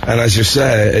 and as you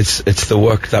say, it's the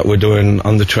work that we're doing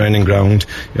on the training ground.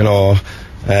 You know,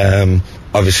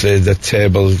 obviously the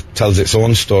table tells its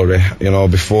own story. You know,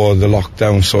 before the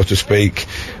lockdown, so to speak,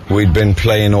 we'd been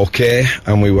playing okay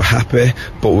and we were happy,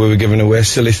 but we were giving away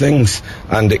silly things,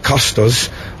 and it cost us,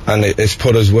 and it's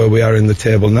put us where we are in the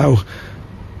table now.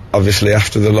 obviously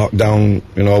after the lockdown,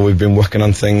 we've been working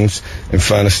on things. In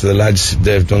fairness to the lads,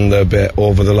 they've done their bit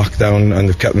over the lockdown and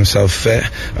they've kept themselves fit,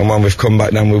 and when we've come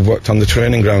back down, we've worked on the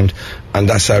training ground, and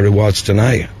that's our rewards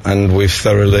tonight, and we've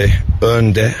thoroughly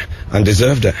earned it and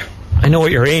deserved it. I know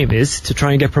what your aim is, to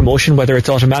try and get promotion, whether it's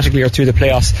automatically or through the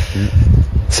playoffs.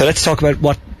 So let's talk about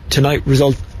what tonight's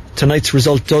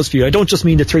result does for you. I don't just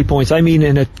mean the 3 points, I mean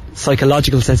in a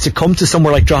psychological sense. To come to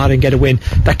somewhere like Drogheda and get a win,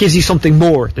 that gives you something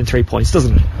more than 3 points,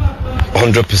 doesn't it?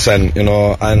 100%,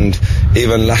 and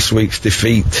even last week's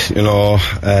defeat,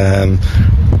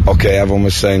 okay, everyone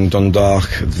was saying Dundalk,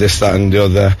 this, that and the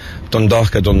other.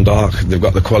 Dundalk, they've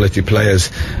got the quality players,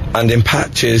 and in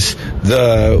patches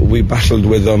there we battled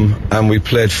with them and we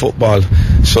played football,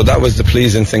 so that was the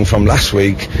pleasing thing from last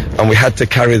week, and we had to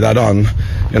carry that on.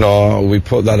 We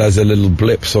put that as a little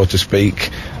blip, so to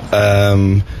speak.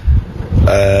 What's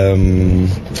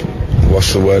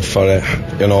the word for it?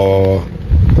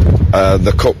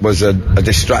 The cup was a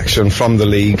distraction from the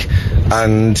league,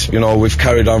 and we've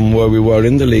carried on where we were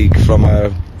in the league from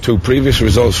our 2 previous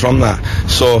results from that.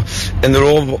 So in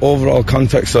the overall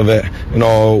context of it,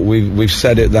 we've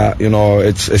said it that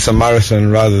it's a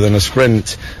marathon rather than a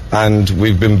sprint, and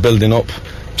we've been building up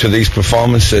to these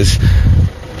performances.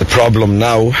 The problem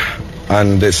now,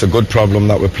 and it's a good problem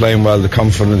that we're playing well, the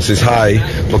confidence is high,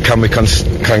 but can we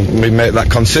make that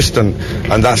consistent?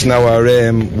 And that's now our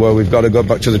aim, where we've got to go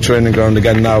back to the training ground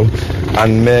again now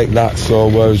and make that so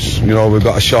we've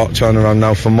got a short turnaround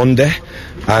now for Monday,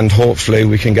 and hopefully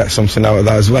we can get something out of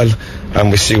that as well,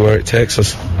 and we see where it takes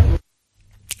us.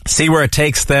 See where it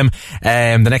takes them.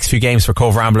 The next few games for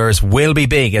Cobh Ramblers will be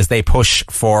big as they push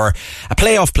for a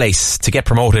playoff place to get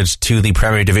promoted to the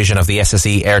Premier Division of the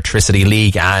SSE Airtricity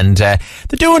League, and they're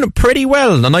doing pretty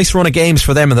well. A nice run of games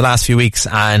for them in the last few weeks,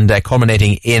 and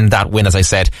culminating in that win, as I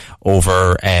said,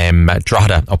 over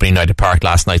Drogheda up in United Park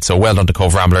last night. So well done to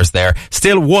Cobh Ramblers there.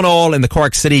 Still 1-1 in the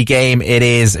Cork City game. It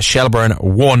is Shelbourne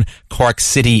 1, Cork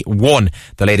City 1,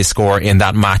 the latest score in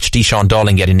that match. Deshaun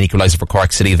Dolling getting an equaliser for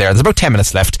Cork City there. There's about 10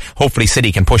 minutes left. Hopefully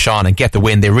City can push on and get the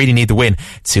win. They really need the win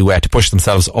to push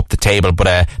themselves up the table,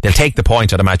 but they'll take the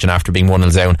point, I'd imagine, after being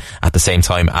 1-0 down at the same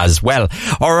time as well.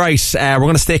 Alright, we're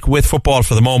going to stick with football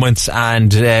for the moment,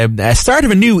 and start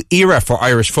of a new era for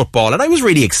Irish football, and I was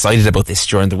really excited about this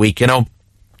during the week.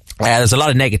 There's a lot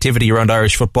of negativity around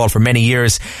Irish football for many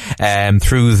years,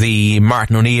 through the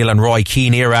Martin O'Neill and Roy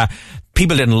Keane era.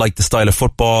 People didn't like the style of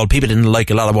football. People didn't like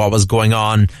a lot of what was going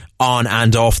on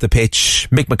and off the pitch.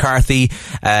 Mick McCarthy,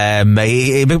 I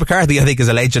think, is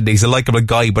a legend. He's a likeable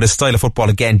guy, but his style of football,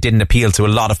 again, didn't appeal to a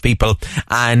lot of people.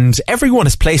 And everyone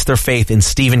has placed their faith in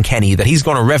Stephen Kenny, that he's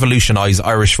going to revolutionise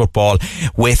Irish football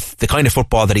with the kind of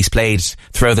football that he's played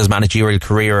throughout his managerial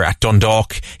career at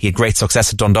Dundalk. He had great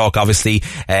success at Dundalk, obviously,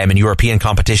 in European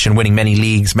competition, winning many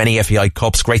leagues, many FAI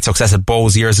Cups, great success at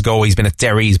Bows years ago. He's been at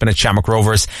Derry, he's been at Shamrock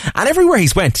Rovers, and everywhere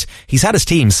he's went, he's had his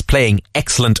teams playing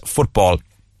excellent football.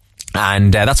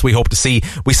 And that's what we hope to see.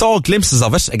 We saw glimpses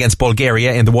of it against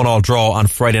Bulgaria in the 1-1 draw on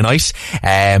Friday night,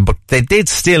 but they did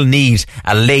still need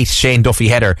a late Shane Duffy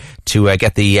header to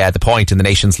get the point in the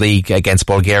Nations League against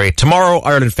Bulgaria. Tomorrow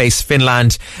Ireland face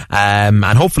Finland, and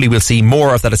hopefully we'll see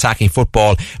more of that attacking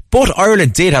football. But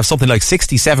Ireland did have something like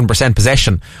 67%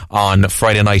 possession on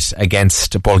Friday night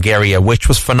against Bulgaria, which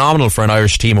was phenomenal for an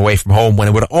Irish team away from home, when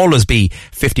it would always be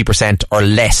 50% or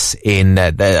less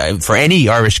for any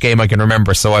Irish game I can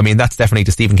remember. So I mean, that's definitely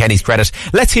to Stephen Kenny's credit.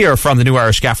 Let's hear from the new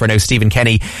Irish gaffer now, Stephen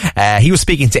Kenny. He was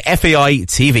speaking to FAI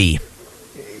TV.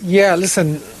 Yeah,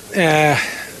 listen,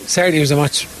 certainly it was a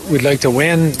match we'd like to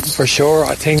win for sure.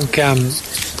 I think there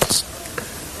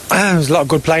was a lot of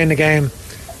good play in the game,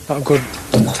 a lot of good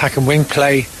attack and wing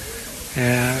play.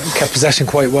 We kept possession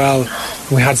quite well.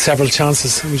 We had several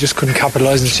chances. We just couldn't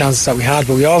capitalise on the chances that we had.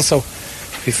 But we also,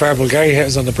 to be fair, Bulgaria hit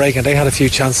us on the break and they had a few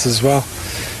chances as well.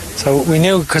 So we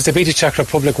knew, because they beat the Czech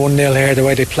Republic 1-0 here, the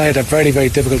way they played, they're very, very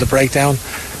difficult to break down,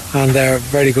 and they're a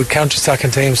very good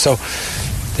counter-attacking team. So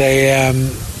they,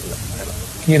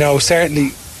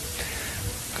 certainly,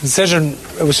 considering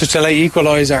it was such a late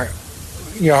equaliser,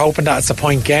 you're hoping that it's a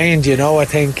point gained. I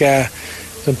think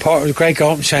it's important. Great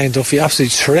goal from Shane Duffy,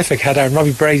 absolutely terrific header, and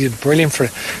Robbie Brady did brilliant for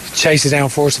chase it down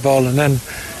first of all, and then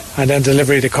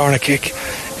delivery of the corner kick.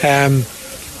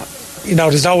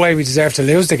 There's no way we deserve to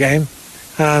lose the game,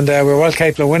 and we're well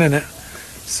capable of winning it.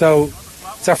 So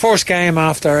it's our first game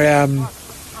after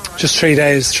just 3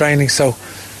 days training, so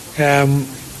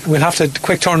we'll have to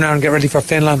quick turn around and get ready for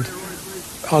Finland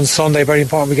on Sunday. Very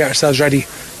important we get ourselves ready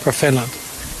for Finland.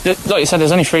 Like you said,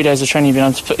 there's only 3 days of training you've been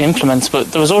able to implement,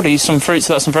 but there was already some fruits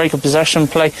of that, some very good possession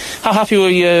play. How happy were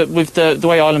you with the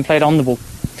way Ireland played on the ball?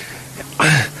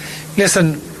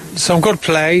 Listen, some good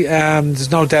play.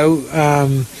 There's no doubt.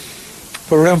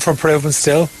 But room for improvement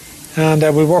still, and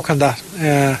we'll work on that.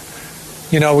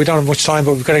 We don't have much time,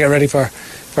 but we've got to get ready for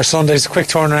Sunday. It's a quick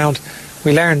turnaround.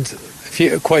 We learned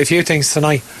quite a few things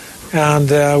tonight, and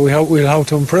we'll hope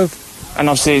to improve. And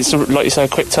obviously, it's like you say, a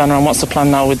quick turnaround. What's the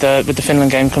plan now with the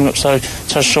Finland game coming up so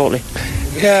shortly?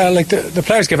 Yeah, like the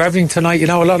players give everything tonight. A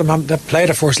lot of them haven't played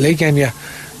their first league game yet.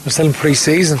 They're still in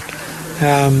pre-season.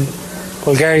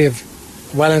 Bulgaria have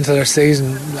well into their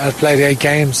season. I've played 8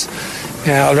 games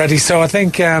already. So I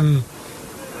think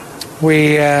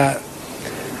we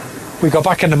go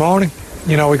back in the morning.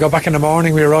 We go back in the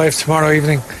morning. We arrive tomorrow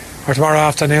evening or tomorrow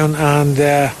afternoon, and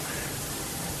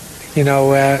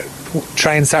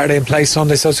train Saturday and play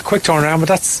Sunday. So it's a quick turnaround,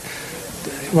 but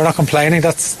we're not complaining. It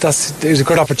was a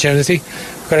good opportunity.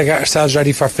 We've got to get ourselves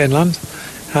ready for Finland,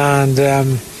 and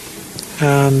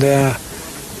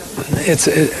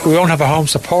we won't have a home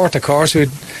support, of course.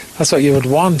 That's what you would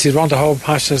want. You'd want a home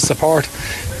passionate support.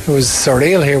 It was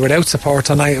surreal here without support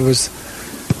tonight. It was,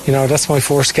 that's my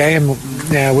first game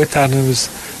with that, and it was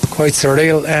quite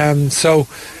surreal. So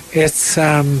it's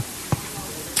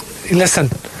listen,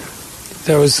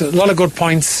 there was a lot of good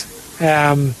points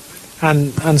and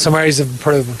some areas of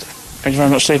improvement. Thank you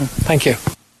very much, Stephen. Thank you.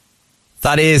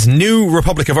 That is new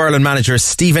Republic of Ireland manager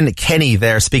Stephen Kenny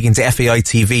there speaking to FAI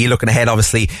TV, looking ahead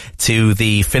obviously to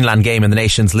the Finland game in the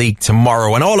Nations League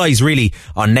tomorrow, and all eyes really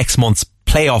on next month's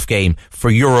playoff game for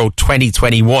Euro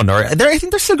 2021, or I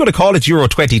think they're still going to call it Euro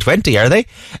 2020, are they?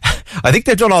 I think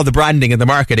they've done all the branding and the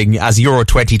marketing as Euro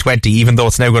 2020, even though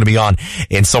it's now going to be on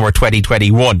in summer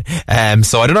 2021.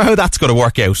 So I don't know how that's going to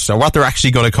work out, or what they're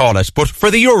actually going to call it. But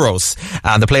for the Euros,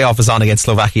 and the playoff is on against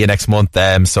Slovakia next month,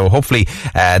 so hopefully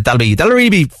that'll really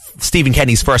be Stephen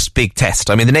Kenny's first big test.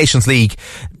 I mean, the Nations League,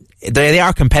 they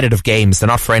are competitive games. They're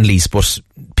not friendlies, but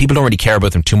people don't really care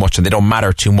about them too much, and they don't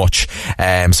matter too much.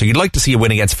 So you'd like to see a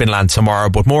win against Finland tomorrow,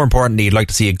 but more importantly, you'd like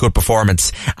to see a good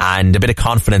performance and a bit of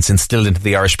confidence instilled into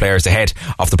the Irish players ahead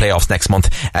of the playoffs next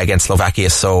month against Slovakia.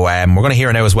 So we're going to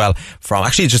hear now as well from,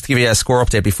 actually just to give you a score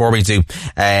update before we do,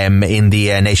 in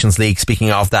the Nations League. Speaking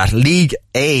of that, League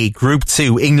A, Group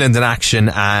 2, England in action,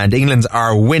 and England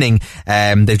are winning.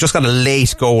 They've just got a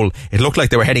late goal. It looked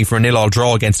like they were heading for a 0-0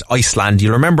 draw against Iceland.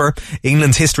 You'll remember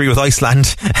England's history with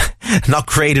Iceland, not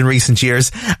great in recent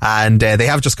years, and they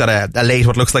have just got a late,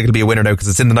 what looks like it'll be a winner now, because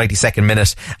it's in the 92nd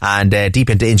minute, and deep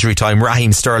into injury time,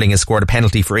 Raheem Sterling has scored a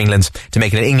penalty for England to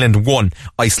make it England 1,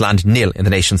 Iceland 0 in the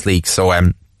Nations League. So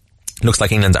looks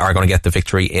like England are going to get the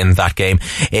victory in that game.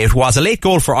 It was a late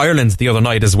goal for Ireland the other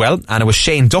night as well, and it was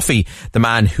Shane Duffy, the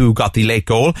man who got the late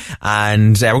goal,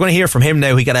 and we're going to hear from him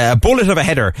now. He got a bullet of a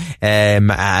header in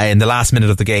the last minute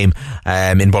of the game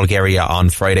in Bulgaria on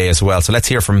Friday as well. So let's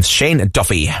hear from Shane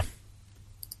Duffy.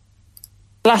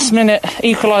 Last minute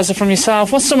equaliser from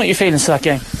yourself. What's some of your feelings to that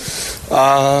game?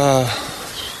 I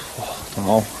don't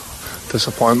know.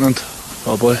 Disappointment,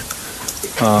 probably.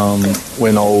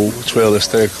 We know it's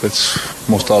realistic. It's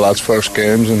most of our lads' first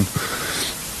games, and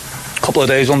a couple of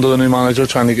days under the new manager,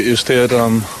 trying to get used to it.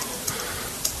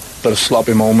 Bit of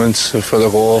sloppy moments for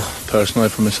the goal, personally,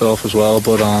 for myself as well.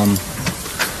 But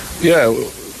yeah,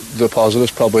 the positives,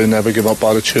 probably never give up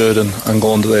attitude and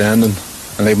go into the end.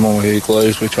 And even when we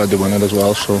equalised, we tried to win it as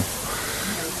well. So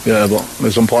yeah, but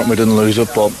it's important we didn't lose it,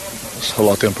 but it's a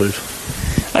lot to improve.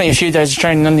 Only a few days of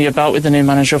training under your belt with the new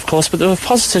manager, of course, but there were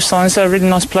positive signs there. Really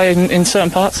nice play in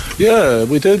certain parts. Yeah,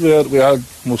 we did. We had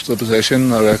most of the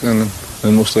possession, I reckon,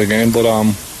 in most of the game. But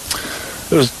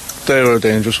they were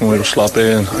dangerous when we were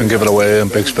sloppy and give it away in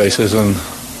big spaces, and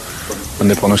when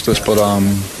they punished us. But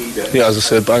yeah, as I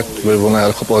said, we've only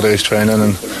had a couple of days training,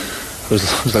 and it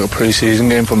was like a pre-season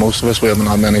game for most of us. We haven't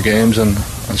had many games, and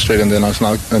straight into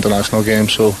international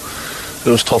games. So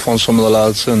it was tough on some of the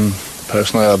lads, and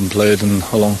personally I haven't played in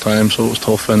a long time, so it was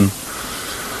tough, and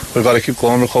we've got to keep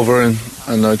going, recovering,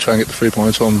 and try and get the 3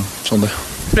 points on Sunday.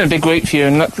 It's been a big week for you,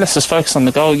 and let's just focus on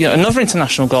the goal. Another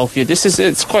international goal for you.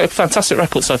 It's quite a fantastic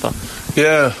record so far.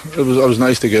 Yeah, it was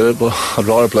nice to get it, but I'd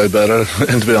rather play better,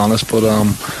 to be honest. But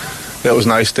yeah, it was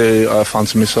nice. I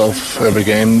fancy myself every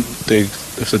game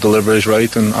if the delivery is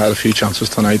right, and I had a few chances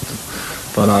tonight,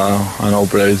 but I know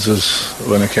Braids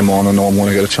when it came on, I know I'm going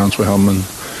to get a chance with him, and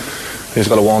he's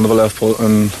got a wonderful left foot,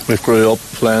 and we've grew up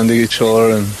playing to each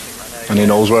other, and he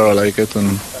knows where I like it, and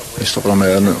he stuck it on my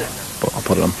head, but I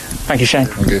put it on. Thank you, Shane.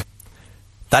 Thank you.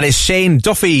 That is Shane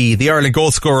Duffy, the Ireland goal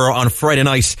scorer on Friday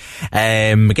night,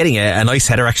 getting a nice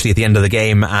header actually at the end of the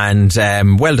game, and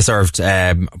well-deserved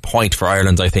point for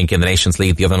Ireland, I think, in the Nations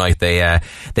League the other night. They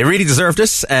really deserved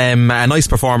it. A nice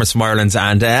performance from Ireland,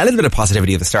 and a little bit of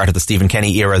positivity at the start of the Stephen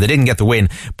Kenny era. They didn't get the win,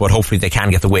 but hopefully they can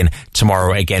get the win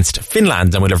tomorrow against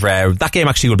Finland, and we'll have that game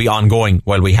actually will be ongoing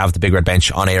while we have the Big Red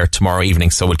Bench on air tomorrow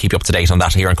evening, so we'll keep you up to date on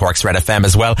that here on Cork's Red FM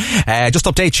as well. Just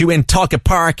update you in Talcott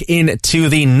Park into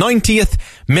the 90th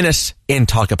minute in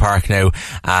Talcott Park now,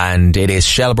 and it is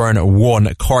Shelbourne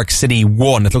 1, Cork City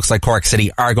 1. It looks like Cork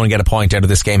City are going to get a point out of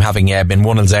this game, having been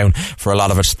 1-0 down for a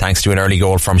lot of it thanks to an early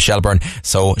goal from Shelbourne.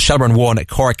 So Shelbourne 1,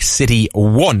 Cork City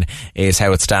 1 is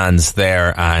how it stands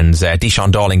there, and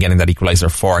Deshaun Dowling getting that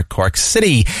equaliser for Cork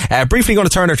City. Briefly going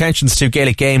to turn our attentions to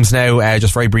Gaelic games now,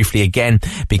 just very briefly again,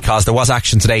 because there was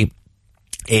action today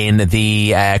in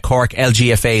the Cork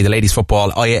LGFA, the Ladies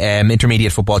Football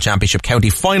Intermediate Football Championship County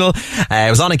Final. It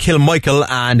was on in Kilmichael,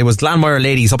 and it was Glanmire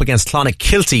Ladies up against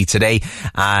Clonakilty today,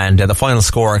 and the final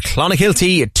score,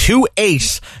 Clonakilty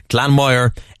 2-8,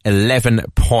 Glanmire 11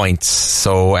 points.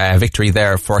 So victory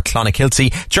there for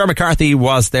Clonakilty. Ger McCarthy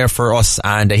was there for us,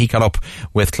 and he caught up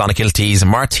with Clonakilty's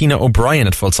Martina O'Brien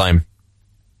at full time.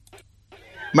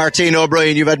 Martina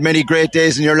O'Brien, you've had many great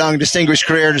days in your long distinguished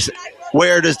careers.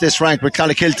 Where does this rank with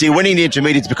Clonakilty winning the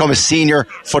intermediate to become a senior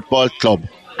football club?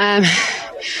 I'm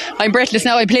breathless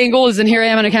now. I'm playing goals and here I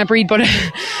am and I can't breathe, but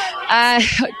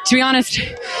to be honest,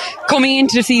 coming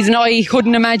into the season I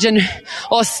couldn't imagine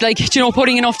us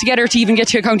putting enough together to even get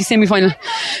to a county semi-final.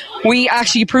 We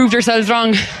actually proved ourselves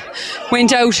wrong,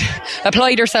 went out,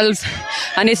 applied ourselves,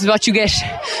 and this is what you get.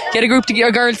 Get a group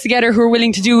of girls together who are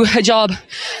willing to do a job,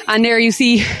 and there you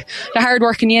see the hard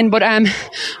work in the end. But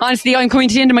honestly, I'm coming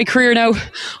to the end of my career now.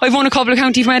 I've won a couple of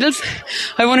county medals.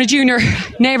 I won a junior,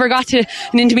 never got to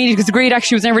an intermediate because the grade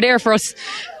actually was never there for us.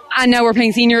 And now we're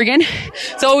playing senior again.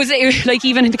 So it was like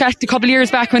even a couple of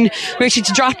years back when we actually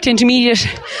dropped intermediate,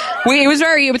 it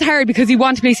was hard because we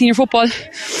want to play senior football,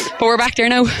 but we're back there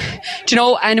now,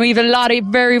 and we have a lot of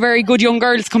very, very good young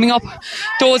girls coming up.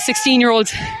 Those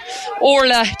 16-year-olds,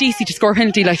 Orla, DC to score a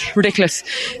penalty, ridiculous.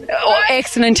 Oh,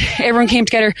 excellent. Everyone came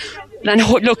together, and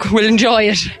look, we'll enjoy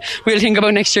it. We'll think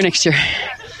about next year.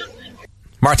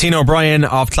 Martina O'Brien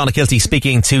of Clonakilty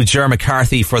speaking to Ger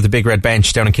McCarthy for the Big Red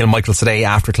Bench down in Kilmichael today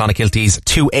after Clonakilty's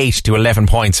 2-8 to 11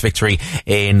 points victory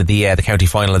in the county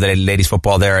final of the ladies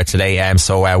football there today.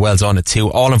 So well done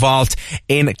to all involved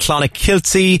in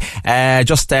Clonakilty.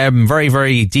 Just very,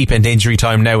 very deep into injury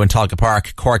time now in Talcott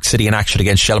Park. Cork City in action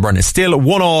against Shelbourne is still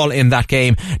 1-1 in that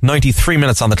game. 93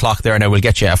 minutes on the clock there now. We'll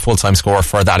get you a full-time score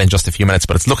for that in just a few minutes,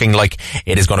 but it's looking like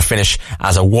it is going to finish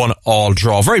as a 1-1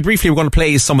 draw. Very briefly, we're going to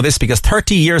play some of this because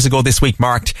 30 years ago this week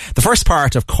marked the first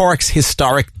part of Cork's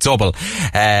historic double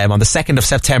on the 2nd of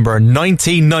September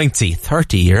 1990,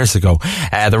 30 years ago.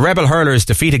 The Rebel Hurlers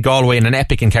defeated Galway in an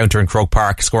epic encounter in Croke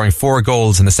Park, scoring 4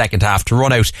 goals in the second half to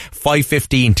run out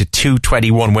 5-15 to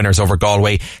 2-21 winners over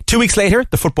Galway. 2 weeks later,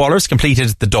 the footballers completed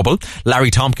the double.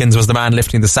 Larry Tompkins was the man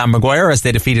lifting the Sam Maguire as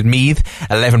they defeated Meath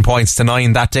 11 points to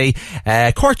 9 that day.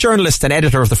 Cork journalist and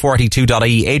editor of the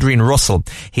 42.ie, Adrian Russell,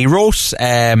 he wrote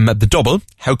the double,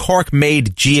 How Cork Made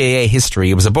GAA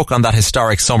History. It was a book on that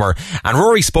historic summer, and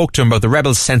Rory spoke to him about the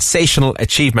Rebels' sensational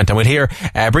achievement, and we'll hear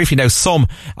briefly now some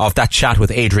of that chat with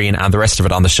Adrian and the rest of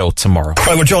it on the show tomorrow.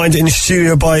 Right, we're joined in the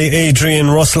studio by Adrian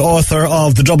Russell, author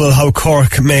of the double How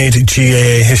Cork Made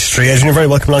GAA History. Adrian, you're very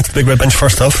welcome along to the Big Red Bench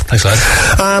first off. Thanks, lad.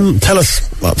 Tell us,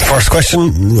 first question,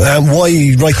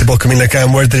 why write the book? I mean,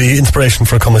 where did the inspiration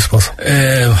for it come, I suppose?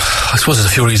 I suppose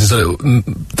there's a few reasons.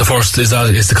 The first is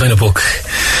that it's the kind of book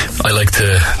I like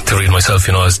to read myself,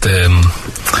 as the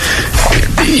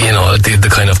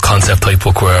kind of concept type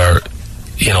book where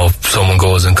someone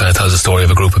goes and kind of tells a story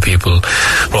of a group of people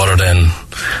rather than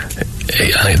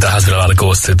there has been a lot of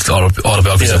ghosts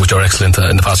autobiographies which are excellent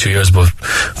in the past few years, but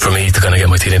for me to kind of get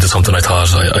my teeth into something, I thought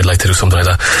I'd like to do something like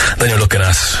that. Then you're looking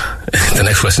at the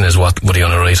next question is what are you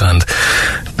going to write, and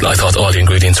I thought all the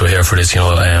ingredients were here for this,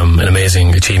 an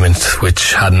amazing achievement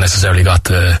which hadn't necessarily got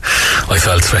I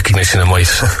felt recognition it might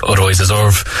otherwise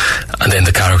deserve, and then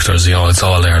the characters, it's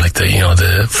all there, like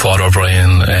the Father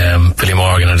O'Brien, Billy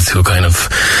Morgan are the two kind of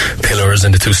pillars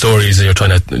in the two stories, and you're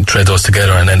trying to thread those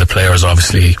together, and then the players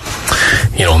obviously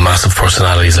massive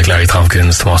personalities like Larry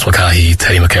Tompkins, Tomas McCahey,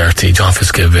 Teddy McCarthy, John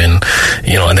Fitzgibbon,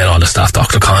 and then all the staff,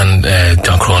 Dr. Conn,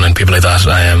 John Cronin, people like that,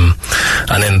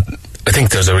 and then I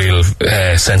think there's a real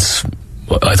sense,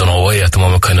 I don't know why at the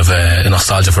moment, kind of a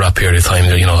nostalgia for that period of time.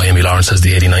 Amy Lawrence has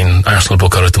the 89 Arsenal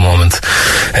book out at the moment,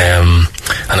 and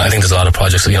I think there's a lot of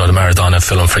projects, the Maradona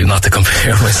film, not to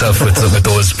compare myself with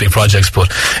those big projects,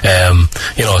 but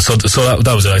so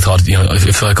that was it. I thought,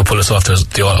 if I could pull this off,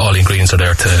 all the ingredients are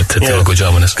there to do a good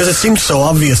job on this. Because it seems so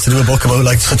obvious to do a book about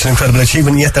like such an incredible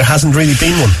achievement, yet there hasn't really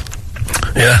been one.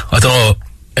 Yeah, I don't know.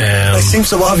 It seems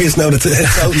so obvious now that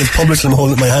it's out and it's published and I'm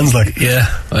holding it in my hands like. Yeah,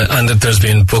 and there's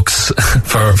been books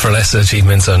for less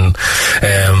achievements, and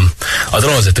I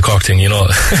don't know, is it the Cork thing,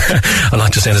 I'm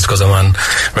not just saying this because I'm on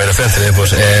Red FM today,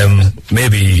 but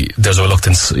maybe there's a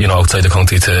reluctance, outside the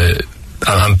country to,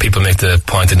 and people make the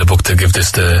point in the book to give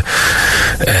this the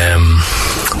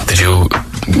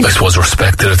I suppose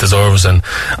respect that it deserves, and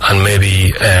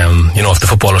maybe if the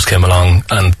footballers came along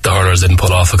and the hurlers didn't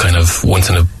pull off a kind of once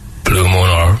in a blue moon,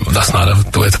 or that's not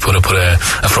the way to put it,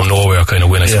 a from nowhere kind of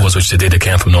win, I suppose, which they did. They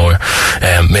came from nowhere.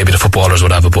 Maybe the footballers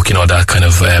would have a book, that kind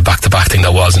of back-to-back thing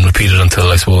that wasn't repeated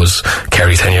until, I suppose,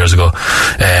 Kerry 10 years ago.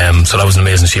 So that was an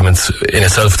amazing achievement in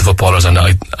itself, the footballers, and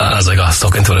as I got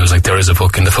stuck into it, I was like, there is a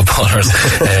book in the footballers,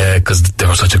 because they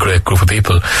were such a great group of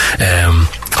people. And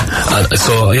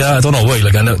so, yeah, I don't know why,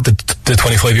 like, I know the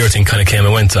 25-year thing kind of came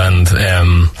and went, and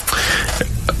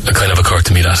it kind of occurred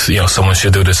to me that, someone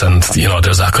should do this, and,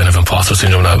 there's that kind of imposter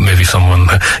syndrome that maybe someone,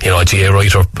 a GA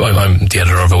writer, I'm the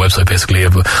editor of a website basically,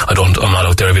 but I'm not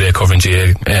out there every day covering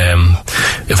GA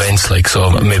events, like, so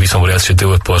maybe somebody else should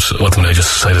do it, but ultimately I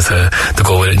just decided to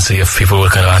go with it and see if people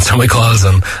would kind of answer my calls,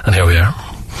 and here we are.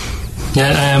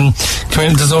 Yeah,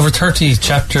 there's over 30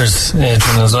 chapters,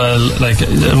 Adrian, as well. Like,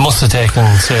 it must have taken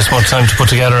serious amount of time to put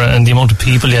together, and the amount of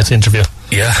people you had to interview.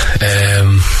 Yeah,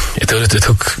 it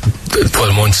took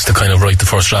 12 months to kind of write the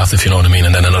first draft, if you know what I mean,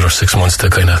 and then another 6 months to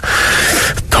kind of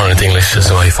turn it into English, as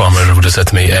my former would have said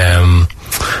to me.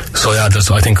 So yeah, there's,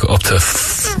 I think, up to,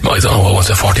 I don't know, I won't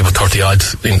say 40, but 30 odd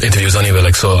interviews anyway,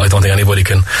 like, so I don't think anybody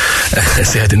can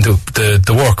say I didn't do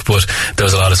the work, but there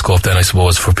was a lot of scope then, I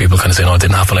suppose, for people kind of saying, oh, it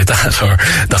didn't happen like that, or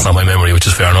that's not my memory, which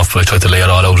is fair enough, but I tried to lay it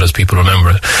all out as people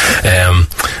remember it.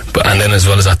 And then as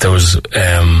well as that, there was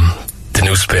the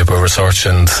newspaper research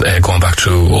and going back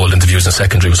through old interviews and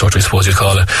secondary research, I suppose you'd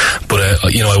call it. But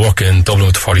I work in Dublin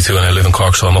with the 42 and I live in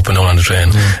Cork, so I'm up and down on the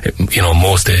train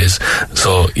most days.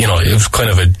 So it was kind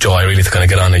of a joy really to kind of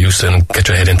get on the Euston and get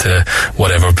your head into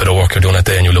whatever bit of work you're doing that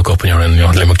day, and you look up and you're in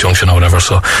Limerick Junction or whatever,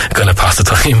 so it kind of passed the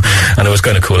time. And it was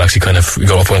kind of cool actually, kind of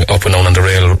go up and down on the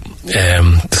rail,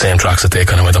 the same tracks that they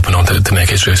kind of went up and down to make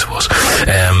history, I suppose.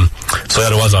 So yeah,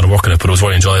 there was a lot of work in it, but it was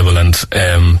very enjoyable. And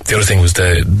the other thing was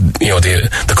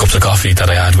the cups of coffee that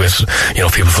I had with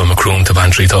people from Macroom to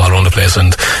Bantry to all around the place,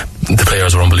 and the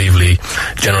players were unbelievably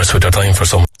generous with their time for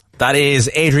some. That is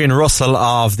Adrian Russell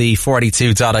of the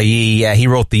 42.ie. He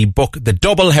wrote the book, The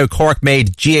Double, How Cork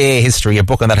Made GAA History, a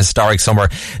book on that historic summer,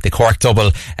 the Cork Double,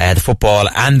 the football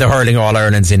and the hurling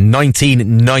All-Irelands in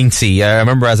 1990. I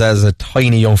remember as a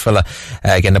tiny young fella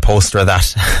getting a poster of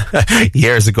that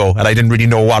years ago, and I didn't really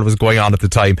know what was going on at the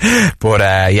time. But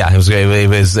it was really,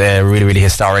 really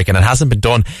historic, and it hasn't been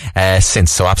done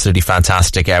since, so absolutely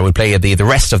fantastic. We'll play the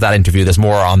rest of that interview. There's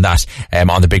more on that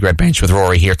on the Big Red Bench with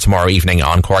Rory here tomorrow evening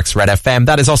on Cork's Red FM.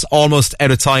 That is us almost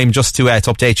out of time. Just to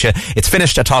update you, it's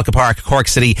finished at Talca Park. Cork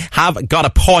City have got a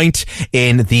point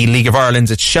in the League of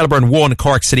Ireland. It's Shelbourne 1,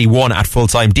 Cork City 1 at full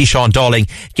time. Deshaun Dowling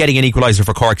getting an equaliser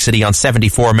for Cork City on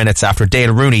 74 minutes after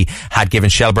Dale Rooney had given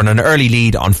Shelbourne an early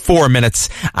lead on 4 minutes,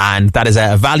 and that is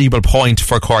a valuable point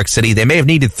for Cork City. They may have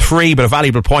needed 3, but a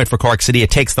valuable point for Cork City. It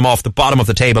takes them off the bottom of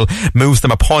the table, moves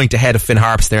them a point ahead of Finn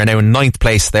Harps. They are now in 9th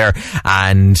place there,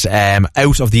 and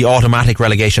out of the automatic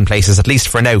relegation places, at least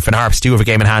for now. Finn Harps do have a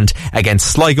game in hand against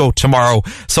Sligo tomorrow,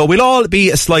 so we'll all be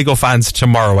Sligo fans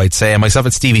tomorrow, I'd say, and myself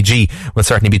and Stevie G will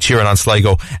certainly be cheering on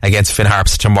Sligo against Finn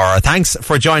Harps tomorrow. Thanks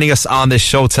for joining us on this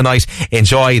show tonight.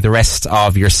 Enjoy the rest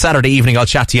of your Saturday evening. I'll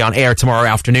chat to you on air tomorrow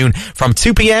afternoon from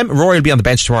 2pm. Rory will be on the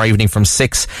bench tomorrow evening from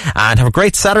 6, and have a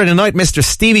great Saturday night. Mr.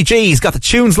 Stevie G, he's got the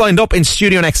tunes lined up in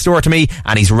studio next door to me,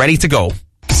 and he's ready to go.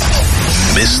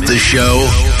 Missed the show?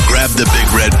 Grab the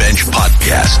Big Red Bench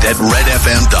podcast at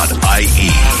redfm.ie.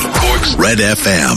 Cork's Red FM.